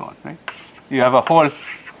 and so on, right? You have a whole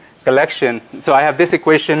collection. So I have this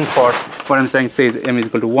equation for what I'm saying says m is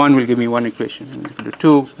equal to 1 will give me one equation, m is equal to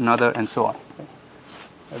 2, another, and so on. Right?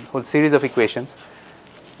 A whole series of equations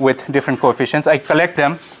with different coefficients. I collect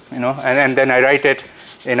them, and then I write it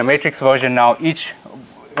in a matrix version. Now each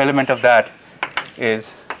element of that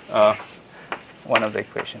is one of the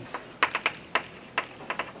equations,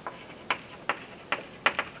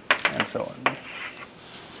 and so on.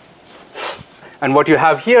 And what you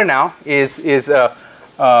have here now is I'm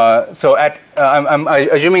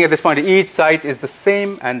assuming at this point each site is the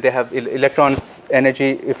same, and they have electrons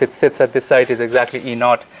energy. If it sits at this site, is exactly E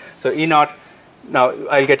naught. So E naught. Now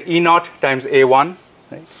I'll get E naught times A1,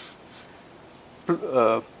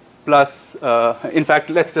 right? Plus. In fact,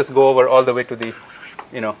 let's just go over all the way to the,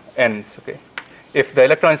 ends. Okay. If the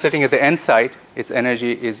electron is sitting at the end site, its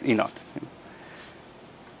energy is E naught.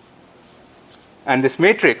 And this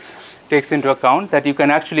matrix takes into account that you can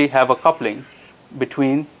actually have a coupling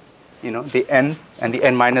between, the n and the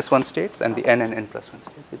n minus 1 states and the n and n plus 1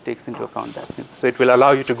 states. It takes into account that. So it will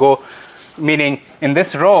allow you to go, meaning in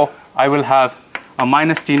this row, I will have a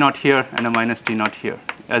minus t naught here and a minus t naught here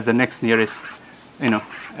as the next nearest,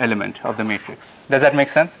 element of the matrix. Does that make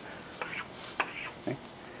sense? Okay.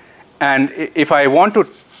 And if I want to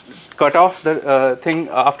cut off the thing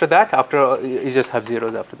after that, you just have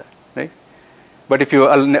zeros after that, right? But if you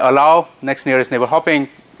allow next nearest neighbor hopping,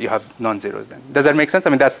 you have non-zeros then. Does that make sense? I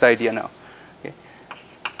mean, that's the idea now. Okay.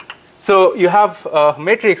 So you have a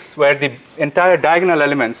matrix where the entire diagonal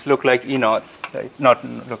elements look like E naughts, right? Not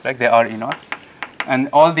look like, they are E naughts. And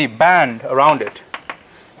all the band around it,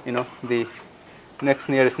 the next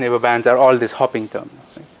nearest neighbor bands are all this hopping term.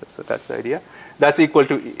 Right? So that's the idea. That's equal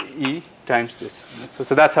to E times this.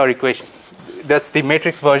 So that's our equation. That's the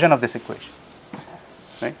matrix version of this equation.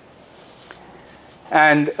 Right?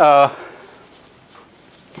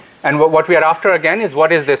 And what we are after again is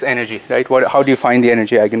what is this energy, right? How do you find the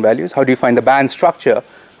energy eigenvalues? How do you find the band structure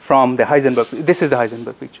from the Heisenberg? This is the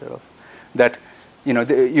Heisenberg picture of that.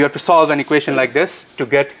 You have to solve an equation like this to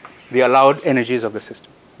get the allowed energies of the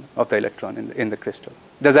system, of the electron in the crystal.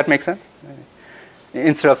 Does that make sense?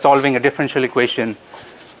 Instead of solving a differential equation,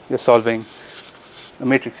 you're solving a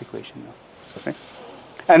matrix equation now. Okay.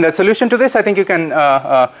 And the solution to this, I think you can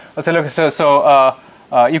also look.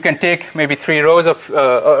 You can take maybe 3 rows of,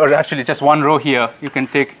 or actually just 1 row here. You can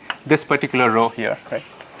take this particular row here, right,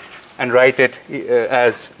 and write it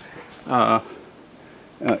as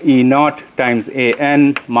E naught times A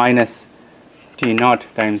n minus T naught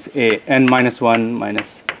times A n minus 1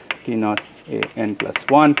 minus T naught A n plus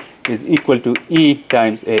 1 is equal to E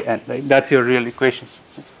times A n. Right, that's your real equation.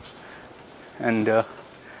 And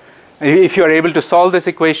if you are able to solve this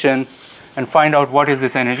equation and find out what is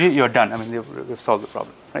this energy, you're done. I mean, you've solved the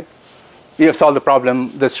problem, right? You have solved the problem,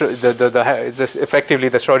 effectively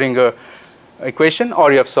the Schrodinger equation,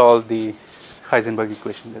 or you have solved the Heisenberg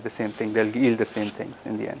equation. They're the same thing. They'll yield the same things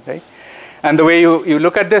in the end, right? And the way you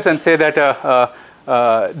look at this and say that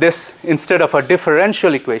this, instead of a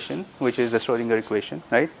differential equation, which is the Schrodinger equation,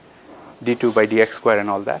 right, d2 by dx square and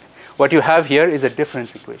all that, what you have here is a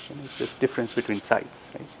difference equation. It's just difference between sides,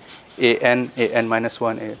 right? an minus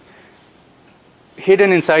 1, a.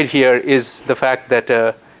 Hidden inside here is the fact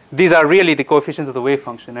that these are really the coefficients of the wave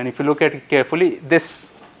function. And if you look at it carefully,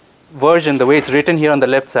 this version, the way it's written here on the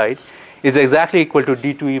left side, is exactly equal to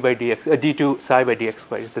d2e by dx, d2 psi by dx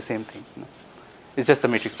squared. It's the same thing. It's just the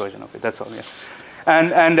matrix version of it. That's all. Yeah.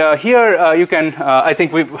 And here you can, I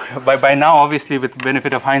think by now, obviously, with the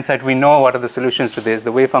benefit of hindsight, we know what are the solutions to this.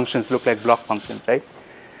 The wave functions look like block functions, right?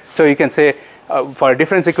 So you can say for a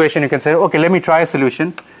difference equation, you can say, okay, let me try a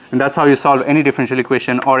solution. And that's how you solve any differential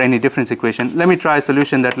equation or any difference equation. Let me try a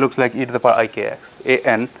solution that looks like e to the power ikx.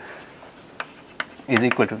 A_n is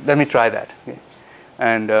equal to, let me try that. Okay.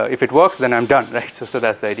 And if it works, then I'm done, right? So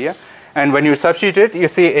that's the idea. And when you substitute it, you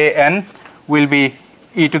see A_n will be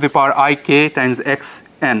e to the power ik times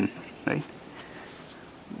xn, right?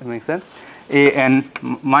 That makes sense? A_n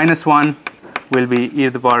minus 1 will be e to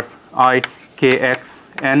the power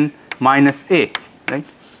ikxn minus a, right?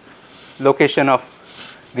 Location of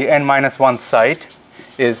the n minus 1 site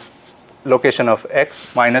is location of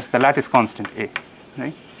x minus the lattice constant a,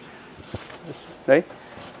 right? Right?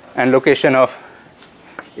 And location of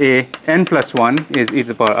a n plus 1 is e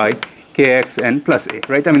to the power I kxn plus a,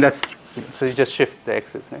 right? I mean, that's, so you just shift the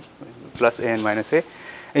x's, right? Plus a and minus a.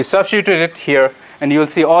 You substitute it here, and you'll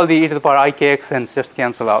see all the e to the power I kxn's just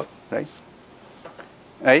cancel out, right?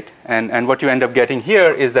 Right? And what you end up getting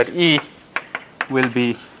here is that e will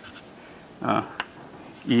be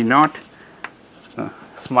e naught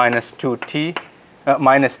minus 2t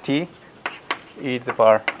minus t e to the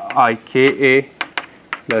power ika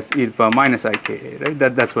plus e to the power minus ika, right?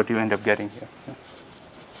 That's what you end up getting here,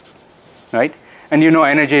 right? And you know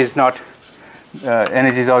energy is not,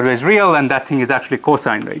 energy is always real, and that thing is actually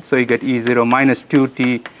cosine, right? So you get E0 minus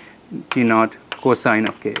 2t t naught cosine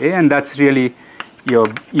of Ka, and that's really your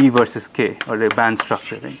E versus K, or the band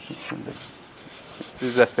structure, right? This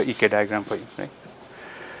is just the EK diagram for you, right?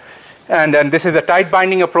 And then this is a tight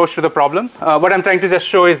binding approach to the problem. What I'm trying to just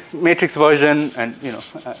show is matrix version and, you know,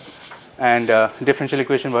 and differential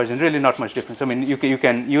equation version, really not much difference. I mean, you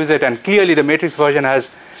can use it, and clearly the matrix version has,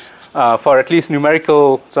 for at least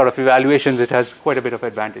numerical sort of evaluations, it has quite a bit of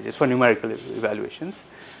advantages for numerical evaluations.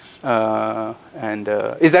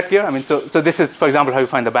 Is that clear? I mean, so this is, for example, how you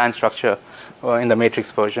find the band structure in the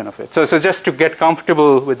matrix version of it. So just to get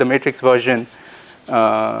comfortable with the matrix version,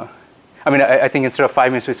 I mean, I think instead of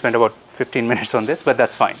 5 minutes, we spent about 15 minutes on this, but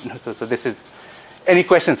that's fine. So this is, any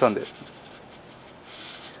questions on this?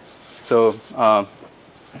 So,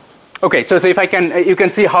 okay, so if I can, you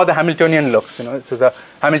can see how the Hamiltonian looks, you know. So the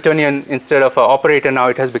Hamiltonian, instead of an operator now,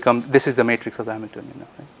 it has become, this is the matrix of the Hamiltonian now,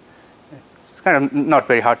 right? It's kind of not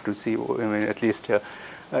very hard to see, I mean, at least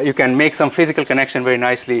you can make some physical connection very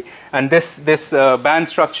nicely. And this band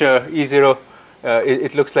structure, E0,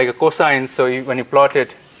 it looks like a cosine, so when you plot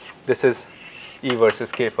it, this is E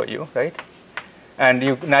versus K for you, right? And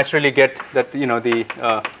you naturally get that, you know, the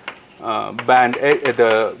band,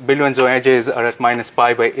 the Brillouin edges are at minus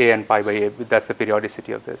pi by a and pi by a. That's the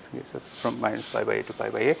periodicity of this. Okay, so from minus pi by a to pi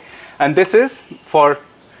by a. And this is for,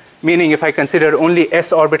 meaning if I consider only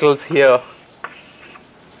s orbitals here,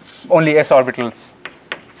 only s orbitals,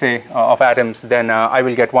 say, of atoms, then I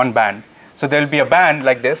will get one band. So there will be a band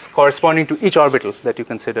like this corresponding to each orbital that you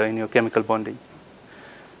consider in your chemical bonding.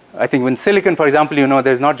 I think in silicon, for example, you know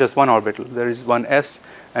there's not just one orbital. There is one s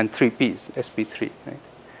and 3 p's, sp3. Right?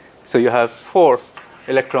 So you have 4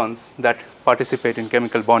 electrons that participate in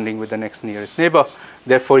chemical bonding with the next nearest neighbor.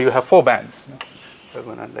 Therefore, you have 4 bands. You know?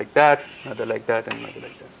 One like that, another like that, and another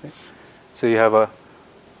like that. Right? So you have a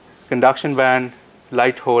conduction band,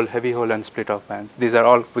 light hole, heavy hole, and split off bands. These are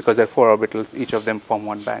all because there are 4 orbitals. Each of them form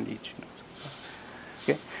one band each. You know?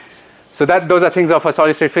 Okay. So those are things of a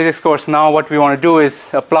solid state physics course. Now what we want to do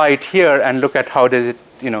is apply it here and look at how does it,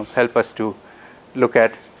 you know, help us to look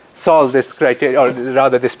at, solve this criteria, or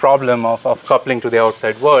rather this problem of coupling to the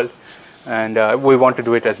outside world. And we want to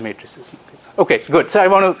do it as matrices. Okay, good. So I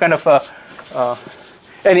want to kind of,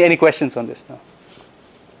 any questions on this now?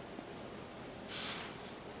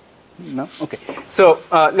 No? Okay. So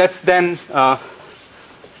let's then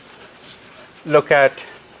look at,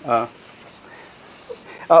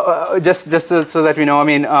 just so that we know, I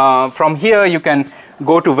mean, from here you can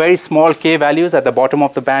go to very small k values at the bottom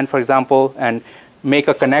of the band, for example, and make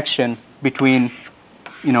a connection between,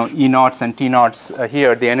 you know, E naughts and T naughts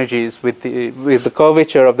here, the energies with the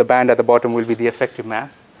curvature of the band at the bottom will be the effective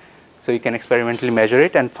mass. So you can experimentally measure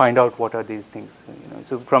it and find out what are these things. You know,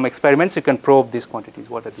 so from experiments you can probe these quantities.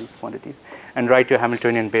 What are these quantities? And write your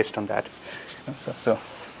Hamiltonian based on that. So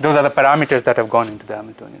those are the parameters that have gone into the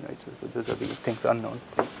Hamiltonian, right? So those are the things unknown.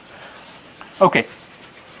 Okay.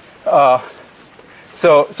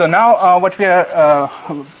 So now what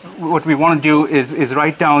we want to do is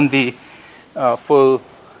write down the full,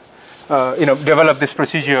 you know, develop this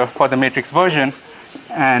procedure for the matrix version,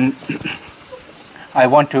 and I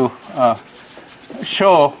want to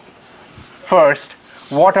show first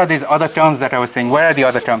what are these other terms that I was saying. Where are the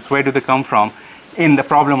other terms? Where do they come from in the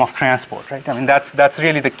problem of transport? Right? I mean, that's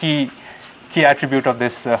really the key attribute of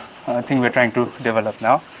this thing we're trying to develop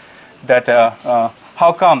now. That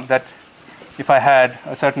how come that if I had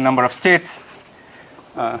a certain number of states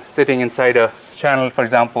sitting inside a channel, for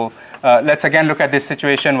example, let's again look at this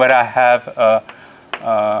situation where I have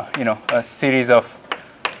a series of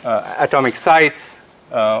atomic sites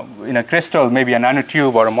in a crystal, maybe a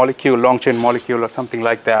nanotube or a molecule, long chain molecule or something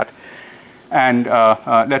like that. And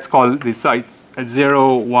let's call these sites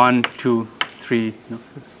 0, 1, 2, 3.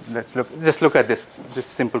 Let's just look at this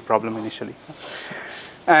simple problem initially.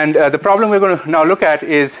 And the problem we're going to now look at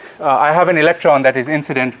is I have an electron that is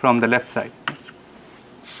incident from the left side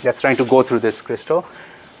that's trying to go through this crystal.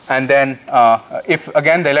 And then if,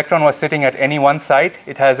 again, the electron was sitting at any one site,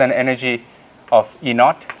 it has an energy of E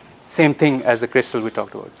naught. Same thing as the crystal we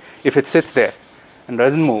talked about. If it sits there and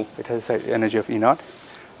doesn't move, it has an energy of E naught.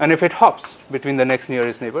 And if it hops between the next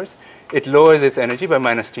nearest neighbors, it lowers its energy by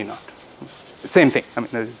minus T naught. Same thing. I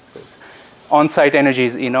mean, on-site energy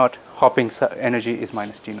is E naught. Hopping energy is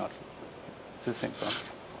minus T naught. It's the same problem.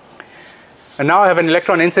 And now I have an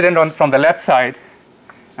electron incident from the left side.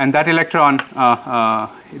 And that electron,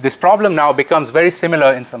 this problem now becomes very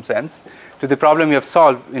similar in some sense to the problem you have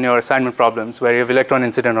solved in your assignment problems where you have electron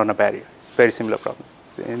incident on a barrier. It's a very similar problem.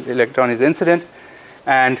 So the electron is incident.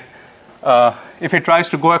 And if it tries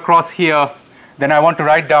to go across here, then I want to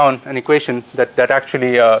write down an equation that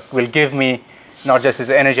actually will give me not just its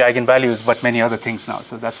energy eigenvalues, but many other things now.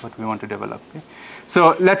 So that's what we want to develop. Okay?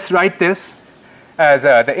 So let's write this as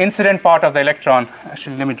the incident part of the electron.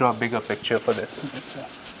 Actually, let me draw a bigger picture for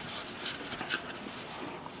this.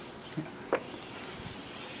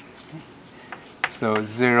 So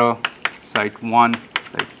 0, site 1,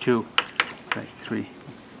 site 2, site 3.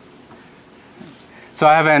 So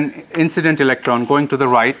I have an incident electron going to the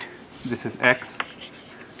right. This is x.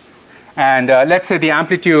 And let's say the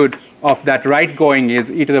amplitude of that right going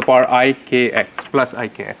is e to the power ikx plus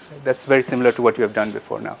ikx. That's very similar to what you have done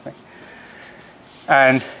before now. Right?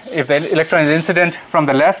 And if the electron is incident from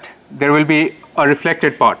the left, there will be a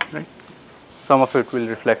reflected part. Right? Some of it will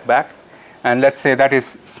reflect back. And let's say that is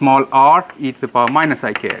small r e to the power minus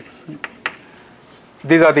ikx.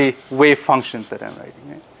 These are the wave functions that I'm writing.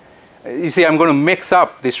 Right? You see, I'm going to mix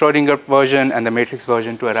up the Schrodinger version and the matrix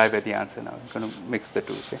version to arrive at the answer now. I'm going to mix the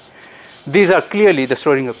two. Okay? These are clearly the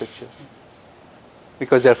Schrodinger picture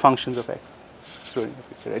because they're functions of x. Schrodinger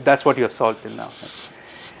picture. Right? That's what you have solved till now. Right?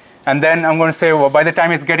 And then I'm going to say, well, by the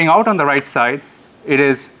time it's getting out on the right side, it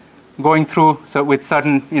is going through with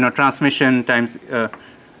certain transmission times.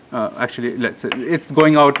 Actually, let's say it's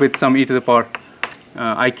going out with some e to the power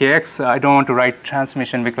ikx. I don't want to write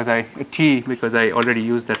transmission because I already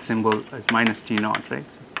used that symbol as minus T naught, right?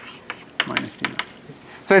 So, minus T naught.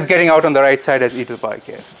 So it's getting out on the right side as e to the power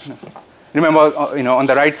ikx. Remember, on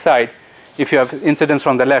the right side, if you have incidence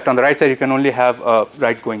from the left, on the right side you can only have a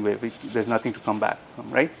right going wave. There's nothing to come back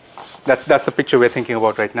from, right? That's the picture we're thinking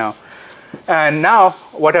about right now. And now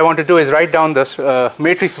what I want to do is write down this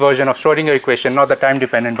matrix version of Schrodinger equation, not the time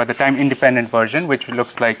dependent, but the time independent version, which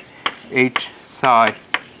looks like H psi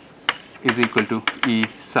is equal to E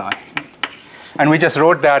psi. And we just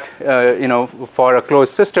wrote that for a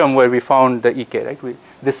closed system where we found the Ek, right?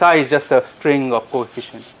 The psi is just a string of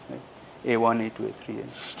coefficients, right? A1, A2, A3. And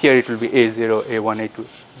here it will be A0, A1,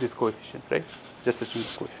 A2, this coefficient, right? Just a string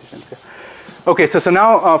of coefficients. Yeah. Okay, so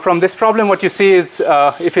now from this problem, what you see is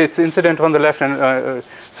if it's incident on the left, and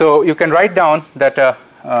so you can write down that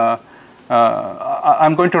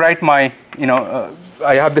I'm going to write my,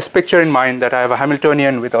 I have this picture in mind that I have a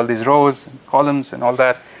Hamiltonian with all these rows, and columns, and all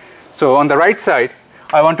that. So on the right side,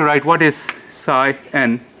 I want to write what is psi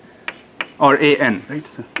n or an, right?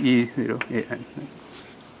 So E0 an. Right?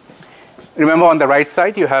 Remember, on the right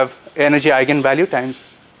side, you have energy eigenvalue times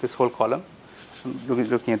this whole column.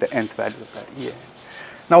 Looking at the nth value of that. Yeah.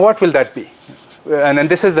 Now, what will that be? And then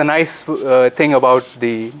this is the nice thing about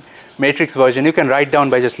the matrix version. You can write down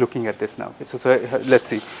by just looking at this now. Okay, so let's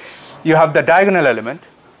see. You have the diagonal element.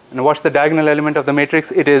 And what's the diagonal element of the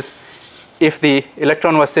matrix? It is if the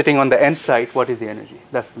electron was sitting on the nth site, what is the energy?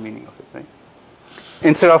 That's the meaning of it, right?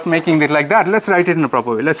 Instead of making it like that, let's write it in a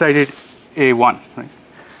proper way. Let's write it A1, right?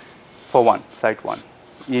 For 1, site 1.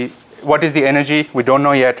 What is the energy? We don't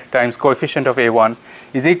know yet, times coefficient of A1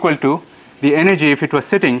 is equal to the energy if it was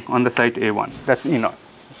sitting on the site A1. That's E naught.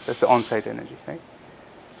 That's the on-site energy, right?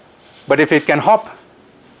 But if it can hop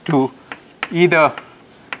to either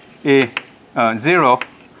A0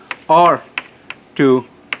 or to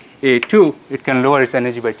A2, it can lower its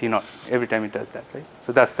energy by T naught every time it does that, right?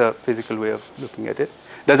 So that's the physical way of looking at it.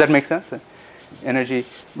 Does that make sense? Energy,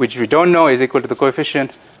 which we don't know, is equal to the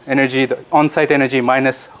coefficient energy, the on-site energy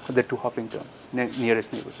minus the two hopping terms,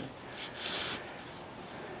 nearest neighbors.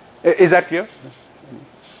 Is that clear?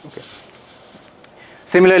 Okay.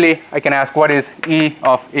 Similarly, I can ask what is E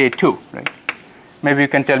of A2, right? Maybe you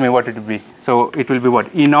can tell me what it will be. So it will be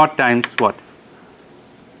what? E naught times what?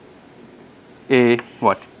 A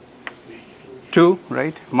what? 2,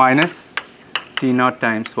 right? Minus T naught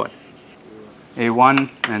times what? A1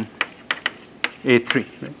 and A3,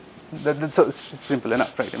 right? That's so simple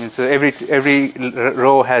enough, right? I mean, so every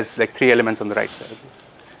row has like 3 elements on the right side,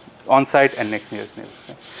 on site and next nearest neighbor.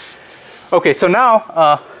 Right? Okay, so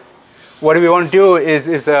now what we want to do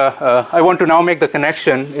is I want to now make the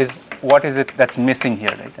connection is what is it that's missing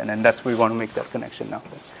here, right? And then that's we want to make that connection now.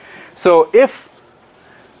 So if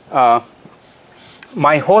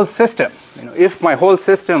my whole system, if my whole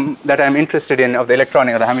system that I'm interested in of the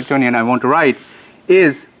electronic or the Hamiltonian I want to write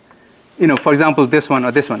is, for example, this one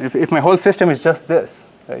or this one. If my whole system is just this,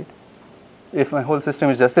 right? If my whole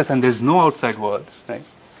system is just this and there's no outside world, right?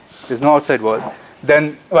 There's no outside world.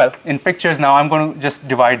 Then, well, in pictures now, I'm going to just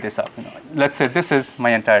divide this up. Let's say this is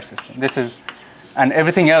my entire system. This is, and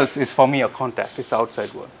everything else is for me a contact. It's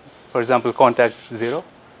outside world. For example, contact 0,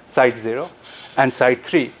 site 0, and site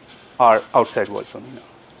 3 are outside world for me now.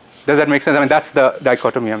 Does that make sense? I mean, that's the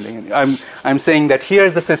dichotomy I'm doing. I'm saying that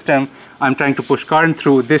here's the system. I'm trying to push current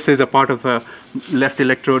through. This is a part of a left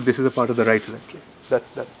electrode. This is a part of the right electrode.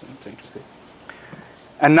 That's what I'm trying to say.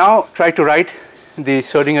 And now try to write the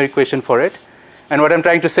Schrodinger equation for it. And what I'm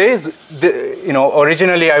trying to say is,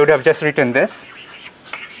 originally I would have just written this,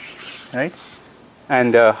 right?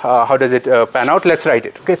 And how does it pan out? Let's write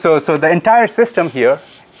it. Okay, so the entire system here,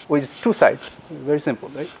 which is 2 sides, very simple,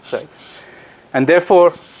 right? Sides. And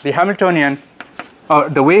therefore, the Hamiltonian, or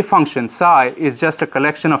the wave function psi is just a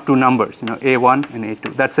collection of 2 numbers, A1 and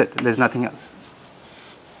A2. That's it. There's nothing else.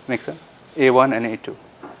 Make sense? A1 and A2.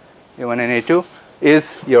 A1 and A2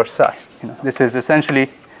 is your psi. This is essentially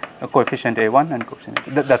a coefficient A1 and coefficient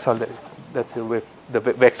A2. That's all there is. That's the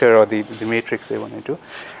vector or the matrix A1, A2.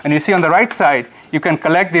 And you see on the right side, you can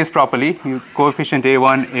collect these properly. Coefficient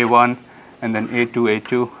A1, A1, and then A2,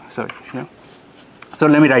 A2. Sorry. So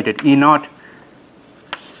let me write it. E naught.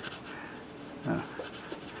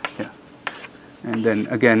 And then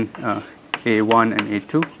again, A1 and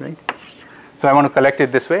A2, right? So I want to collect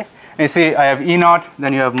it this way. And you see, I have E naught,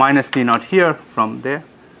 then you have minus T naught here from there.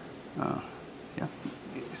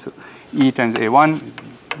 So E times A1,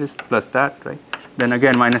 this plus that, right? Then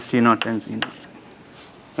again, minus T naught times E naught,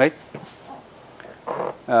 right?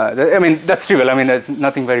 I mean, that's trivial. I mean, that's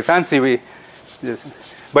nothing very fancy.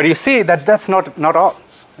 But you see that that's not all,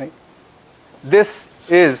 right? This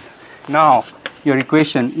is now your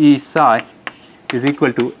equation E psi is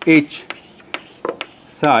equal to H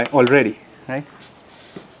psi already, right?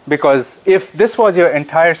 Because if this was your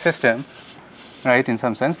entire system, right, in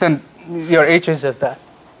some sense, then your H is just that.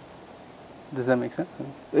 Does that make sense?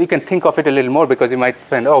 You can think of it a little more because you might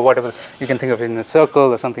find, whatever, you can think of it in a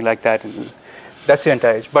circle or something like that. And that's your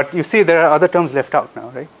entire H. But you see, there are other terms left out now,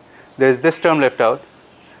 right? There's this term left out,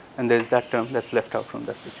 and there's that term that's left out from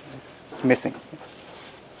that picture. Right? It's missing.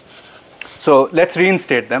 So let's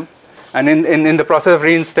reinstate them. And in the process of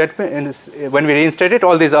reinstatement, when we reinstate it,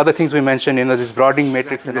 all these other things we mentioned, this broadening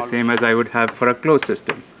matrix is the same as I would have for a closed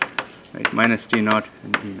system, right? Minus T naught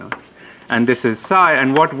and E naught. And this is psi.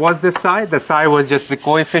 And what was this psi? The psi was just the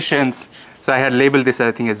coefficients. So I had labeled this,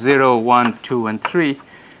 I think, as 0, 1, 2, and 3.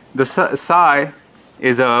 The psi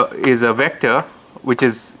is a vector, which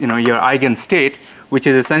is your eigenstate, which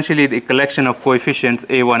is essentially the collection of coefficients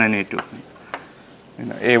A1 and A2.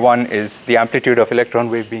 A1 is the amplitude of electron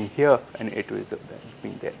wave being here, and A2 is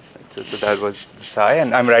being there. Right? So that was psi,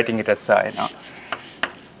 and I'm writing it as psi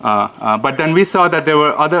now. But then we saw that there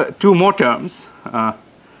were 2 more terms.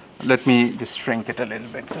 Let me just shrink it a little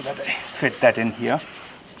bit so that I fit that in here.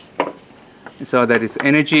 So that is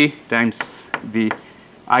energy times the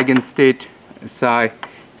eigenstate psi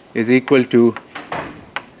is equal to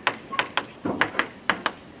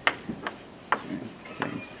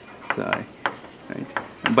psi. Right?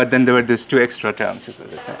 But then there were these 2 extra terms as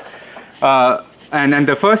well. And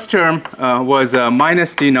the first term was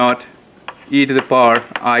minus T naught e to the power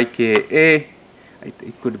I k a.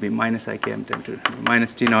 It could be minus I k, I'm tempted.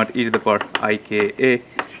 Minus T naught e to the power I k a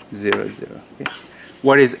 0, 0. Okay.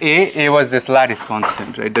 What is A? A was this lattice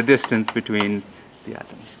constant, right? The distance between the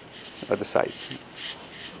atoms or the sides.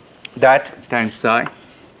 That times psi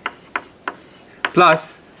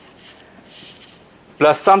plus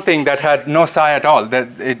something that had no psi at all.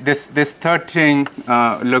 This third thing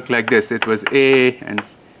looked like this. It was A and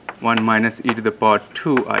 1 minus e to the power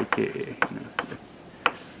 2 I k a.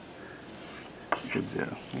 0.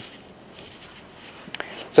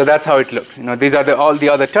 So that's how it looked. These are all the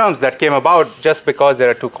other terms that came about just because there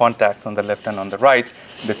are two contacts on the left and on the right.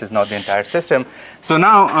 This is not the entire system. So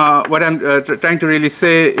now what I'm trying to really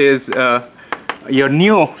say is your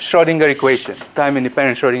new Schrodinger equation,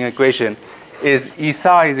 time-independent Schrodinger equation, is E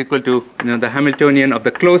psi is equal to the Hamiltonian of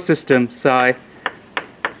the closed system psi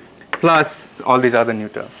plus all these other new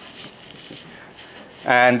terms.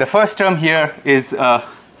 And the first term here is,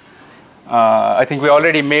 I think we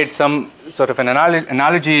already made some sort of an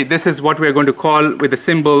analogy. This is what we're going to call with the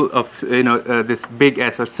symbol of this big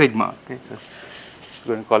S, or sigma. Okay, so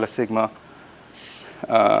we're going to call a sigma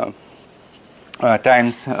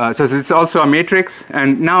times. So it's also a matrix.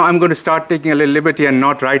 And now I'm going to start taking a little liberty and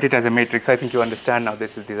not write it as a matrix. I think you understand now.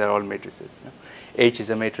 These are all matrices. H is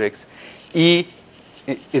a matrix. E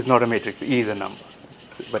is not a matrix. E is a number.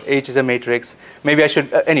 But H is a matrix. Maybe I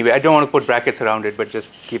should, anyway, I don't want to put brackets around it, but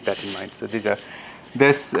just keep that in mind. So these are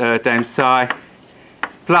this times psi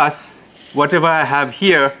plus whatever I have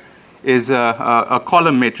here is a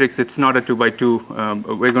column matrix. It's not a 2 by 2.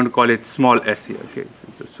 We're going to call it small s here. Okay, so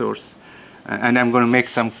it's a source. And I'm going to make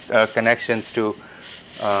some connections to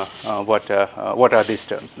what are these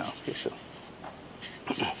terms now.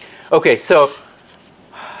 Okay, so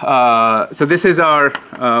this is our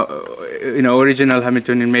original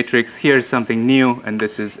Hamiltonian matrix. Here's something new, and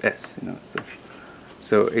this is S.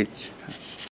 So H